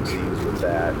cool jokes he used with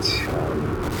that.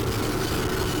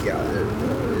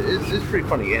 It's pretty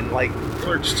funny. And like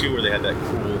Clerks 2, where they had that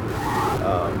cool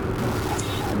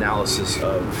analysis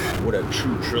of what a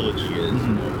true trilogy is,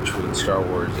 between Star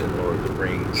Wars and Lord of the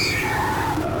Rings.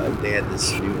 They had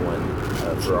this new one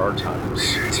for our times,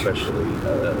 especially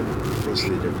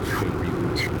basically the difference between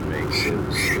reboots and remakes. It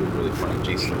was really funny.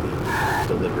 Jason Lee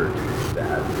delivered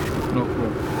that. Oh,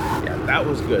 cool. Yeah, that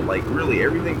was good. Like, really,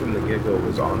 everything from the get-go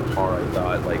was on par, I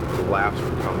thought. Like, the laughs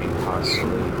were coming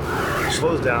constantly. It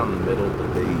slows down in the middle,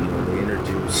 but they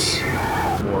introduce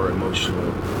more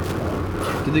emotional.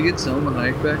 Did they get Selma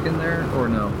Hayek back in there, or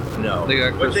no? No. They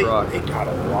got Chris Rock. They got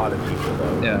a lot of people,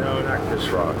 though. Yeah. No, not Chris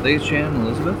Rock. They get Shannon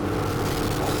Elizabeth?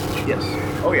 Yes.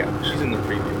 Oh, yeah. She's in the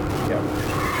preview. Yeah.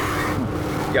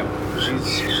 Yeah,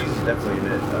 she's definitely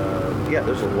in it. Yeah,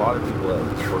 there's a lot of people that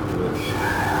he's worked with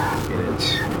in it.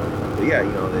 But yeah,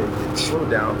 it slowed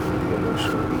down from the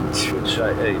emotional beats, which I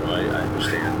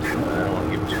understand. I don't want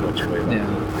to give too much away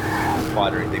about the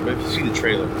plot or anything, but if you see the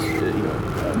trailer,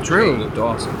 the trailer looked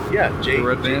awesome. Yeah, Jake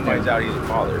finds out he's a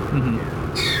father, mm-hmm.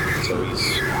 and so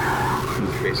he's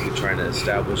basically trying to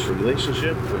establish a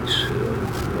relationship, which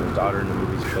his daughter in the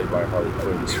movie is played by Harley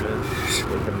Quinn Smith,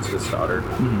 Kevin Smith's daughter,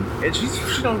 mm-hmm. and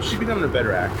she's becoming a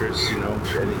better actress. I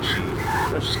think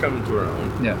she's coming to her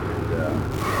own.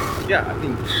 Yeah, and I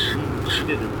think she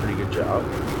did a pretty good job.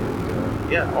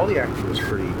 And, all the acting was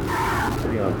pretty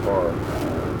on par.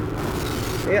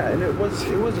 And it was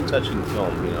a touching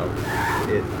film.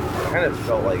 It kind of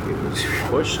felt like it was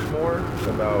pushed more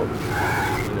about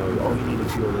oh, you need to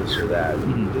feel this or that.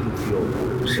 Mm-hmm. It didn't feel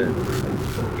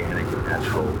 100% organic and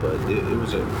natural, but it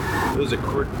was a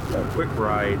quick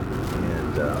ride.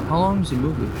 And how long is the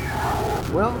movie?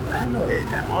 Well, I don't know. It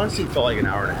honestly felt like an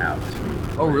hour and a half to me.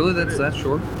 Oh, really? That's that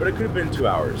short? But it could have been 2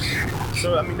 hours.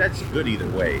 So I mean, that's good either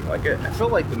way. Like I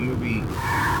felt like the movie,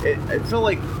 it felt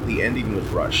like the ending was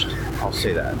rushed. I'll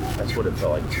say that. That's what it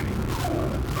felt like to me.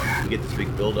 You get this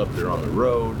big build up. They're on the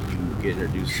road. You get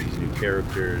introduced to these new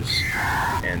characters,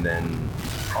 and then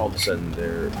all of a sudden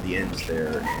the end's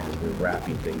there, and they're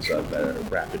wrapping things up at a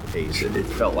rapid pace. It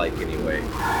felt like anyway.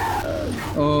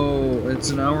 It's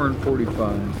an hour and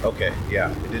 45. Okay, yeah,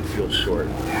 it did feel short.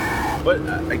 But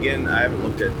again, I haven't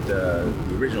looked at the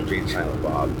original Jay and Silent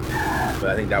Bob,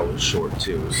 but I think that was short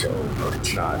too, so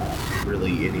it's not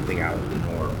really anything out of the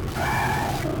norm.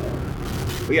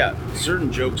 But yeah,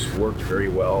 certain jokes worked very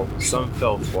well. Some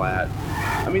fell flat.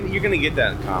 I mean, you're going to get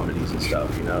that in comedies and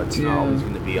stuff, It's not always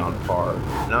going to be on par.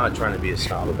 I'm not trying to be a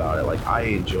snob about it. Like, I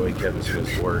enjoy Kevin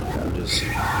Smith's work. I'm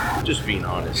just being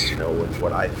honest, with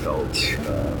what I felt.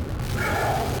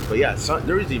 But yeah,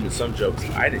 there was even some jokes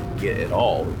I didn't get at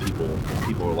all that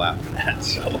people were laughing at.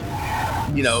 So,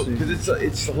 because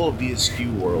it's the whole Via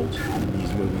Skew world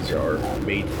these movies are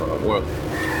made from. Well,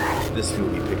 this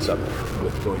movie picks up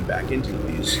with going back into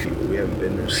Via Skew. We haven't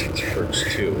been there since Clerks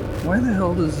 2. Why the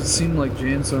hell does it seem like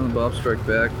Jay and Silent Bob Strike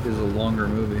Back is a longer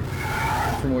movie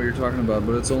from what you're talking about?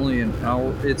 But it's only an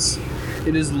hour. It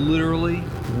is literally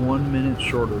 1 minute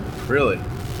shorter. Really?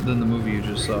 Than the movie you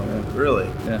just saw. Yeah. Really?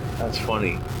 Yeah. That's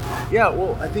funny. Yeah.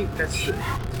 Well, I think that's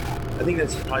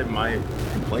probably my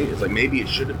complaint. Is like maybe it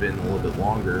should have been a little bit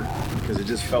longer because it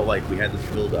just felt like we had this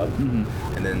build up, mm-hmm.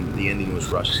 and then the ending was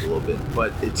rushed a little bit.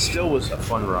 But it still was a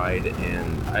fun ride,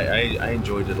 and I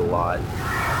enjoyed it a lot.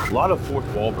 A lot of fourth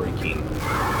wall breaking,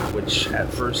 which at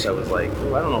first I was like,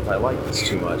 oh, I don't know if I like this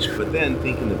too much. But then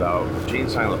thinking about Jay and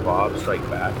Silent Bob Strike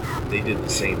Back, they did the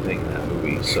same thing in that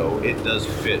movie, so it does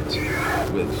fit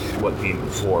with what came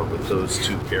before, with those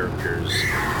two characters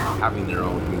having their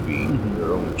own movie, mm-hmm.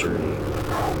 their own journey.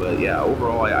 But yeah,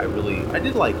 overall, I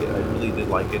did like it. I really did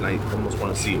like it, and I almost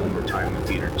want to see it one more time in the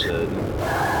theater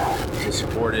to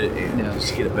support it and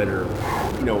just get a better,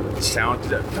 sound.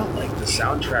 It felt like the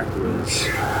soundtrack was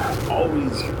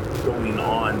always going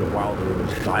on while there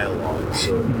was dialogue,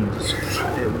 so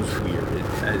it was weird.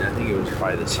 And I think it was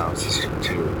probably the sound system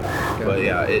too. Okay. But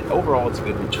yeah, overall it's a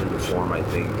good return to form, I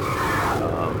think.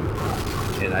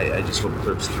 And I just hope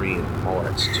Clerks 3 and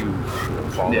Mallrats 2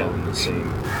 follow in the same.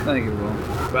 I think it will.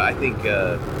 But I think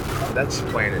that's the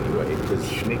plan anyway,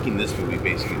 because making this movie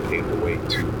basically paved the way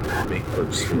to make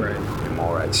Clerks 3 and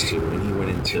Mallrats 2. And he went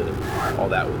into all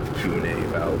that with the Q&A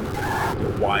about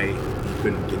why he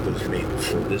couldn't get those made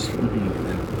before this movie. Mm-hmm. And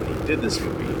then when he did this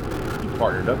movie, he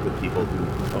partnered up with people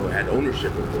who had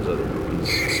ownership of those other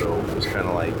movies. So it was kind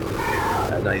of like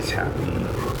a nice, happy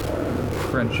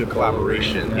friendship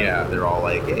collaboration. Yeah, they're all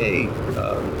like, hey,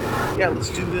 let's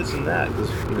do this and that. Because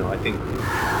I think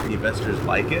the investors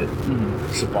like it. Mm-hmm.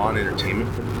 Saban Entertainment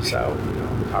put this out.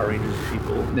 The Power Rangers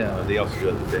people. Yeah. They also do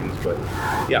other things, but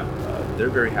they're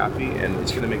very happy, and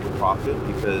it's going to make a profit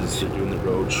because they're doing the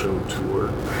road show tour,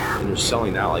 and they're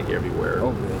selling out like everywhere.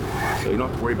 Oh, good. So you don't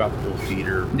have to worry about the whole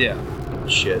theater. Yeah.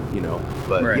 Shit,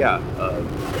 but so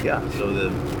the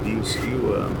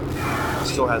VSQ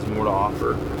still has more to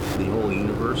offer, the whole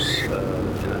universe,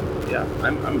 and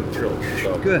I'm thrilled.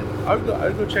 So good. I'd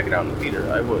go check it out in the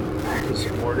theater. I would to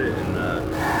support it, and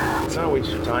it's not a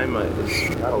waste of time.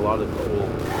 It's got a lot of cool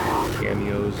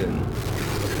cameos, and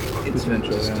it's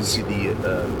just to see the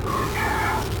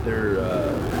their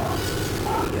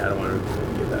I don't want to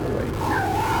give that away,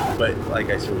 but like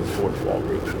I said with fourth wall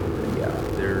breaking.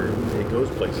 It goes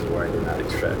places where I did not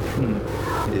expect.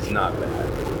 It is not bad.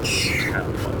 It's kind of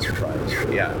a fun surprise.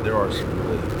 But yeah, there are some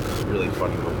really, really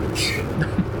funny moments.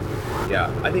 Yeah,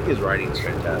 I think his writing's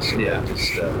fantastic. Yeah.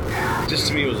 Just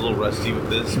to me, it was a little rusty with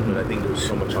this, but I think there was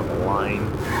so much on the line,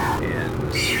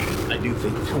 and I do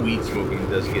think the weed smoking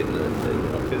does get in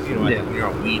the because I think when you're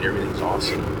on weed, everything's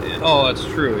awesome. And, that's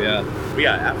true. Yeah. But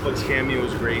yeah, Affleck's cameo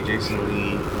was great. Jason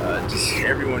Lee, just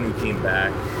everyone who came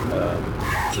back.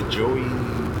 So Joey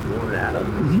Lauren Adams,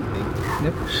 I think.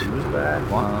 Yep. She was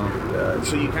back. Wow.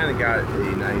 So you kind of got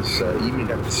a nice. You even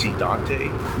got to see Dante.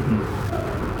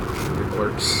 The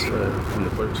Clerks from the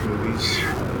Clerks movies.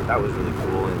 That was really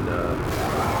cool, and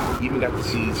even got to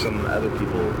see some other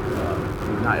people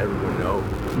who not everyone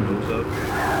knows of.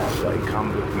 Like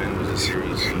Comic Book Men was a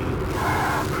series he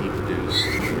produced,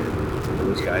 and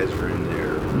those guys were in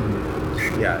there.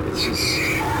 Yeah,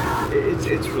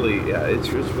 it's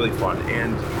really fun.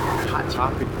 And Hot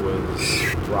Topic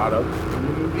was brought up in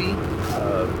the movie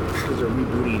because they're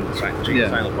rebooting Jake and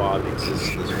Silent Bob exists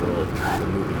in this world. The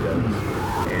movie does,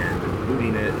 and they're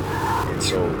rebooting it, and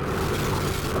so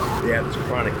they have this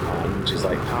Chronic Con, which is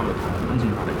like Comic Con,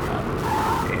 Chronic Con,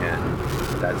 and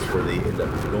that's where they end up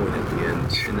going at the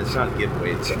end. And it's not a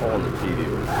giveaway; it's all in the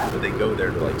preview. But they go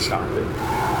there to like stop it.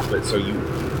 But so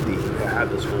they have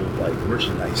this whole like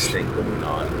merchandise thing going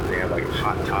on. They have like a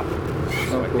Hot Topic.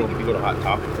 So I think if you go to Hot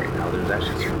Topic right now, there's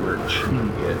actually some merch you can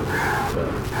get. So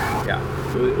yeah,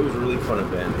 it was a really fun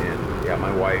event, and yeah,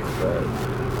 my wife.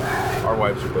 Our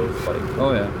wives are both like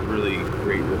really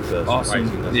great with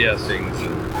surprising us with things.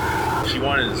 And she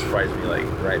wanted to surprise me like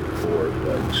right before,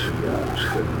 but she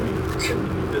couldn't wait. She said we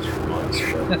need this for months.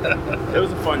 But it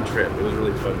was a fun trip. It was a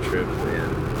really fun trip,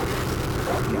 and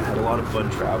I had a lot of fun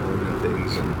traveling and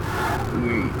things. And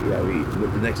we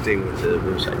the next day we went to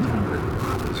Riverside Town and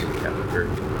visited Captain Kirk.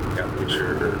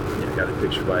 Got a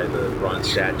picture by the bronze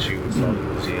statue. We saw the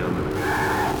museum.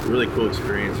 Really cool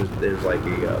experience. There's like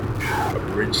a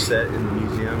bridge set in the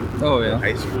museum. Oh yeah.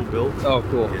 High school built. Oh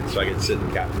cool. And so I could sit in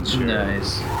the captain's chair.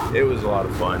 Nice. It was a lot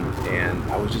of fun, and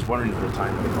I was just wondering the whole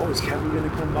time, like, is Kevin going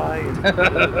to come by? And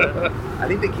I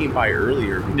think they came by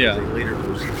earlier because they later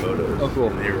posted photos. Oh cool.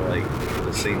 And they were like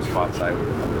the same spots I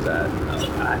was at. And I was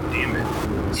like, God damn it!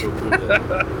 It was so cool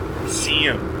to see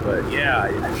him. But yeah,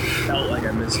 I felt like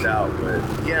I missed out. But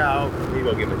yeah, maybe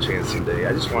I'll give him a chance someday.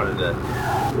 I just wanted to.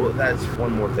 Well, that's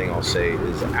one more thing I'll say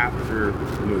is after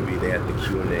the movie, they had the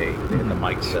Q&A. They had the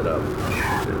mic set up.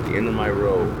 At the end of my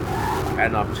row, I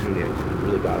had an opportunity. I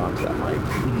really got onto that mic.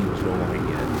 There was no line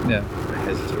yet. Yeah. I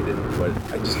hesitated, but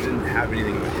I just didn't have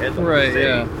anything in my head. Right,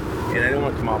 yeah. And I didn't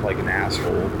want to come off like an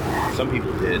asshole. Some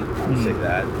people did say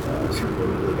that. Some people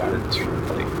really got into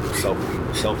like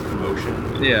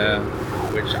self-promotion. Yeah.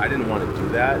 Which I didn't want to do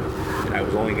that. And I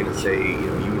was only going to say,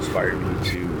 you inspired me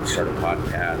to start a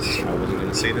podcast. I wasn't going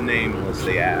to say the name unless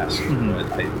they asked.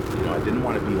 But I didn't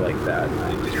want to be like that.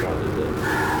 I just wanted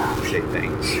to say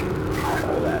thanks.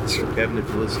 All that. So Kevin, if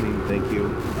you're listening, thank you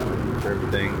for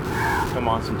everything. Come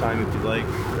on sometime if you'd like.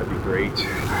 That'd be great.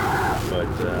 But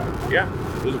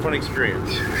it was a fun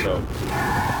experience. So,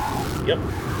 yep.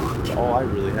 That's all I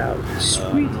really have. Sweet.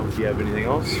 I don't know if you have anything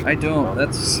else. I don't.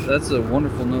 That's a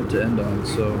wonderful note to end on.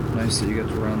 So nice that you got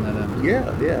to round that out.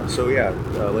 Yeah. So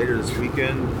later this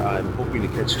weekend, I'm hoping to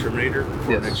catch Terminator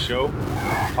for our next show.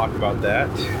 Talk about that.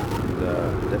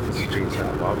 And definitely see Jake and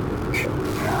Silent Bob. So,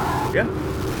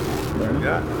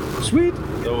 yeah. Sweet.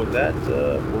 So with that,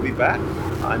 we'll be back.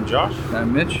 I'm Josh.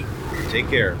 I'm Mitch. Take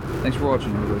care. Thanks for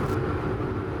watching, everybody.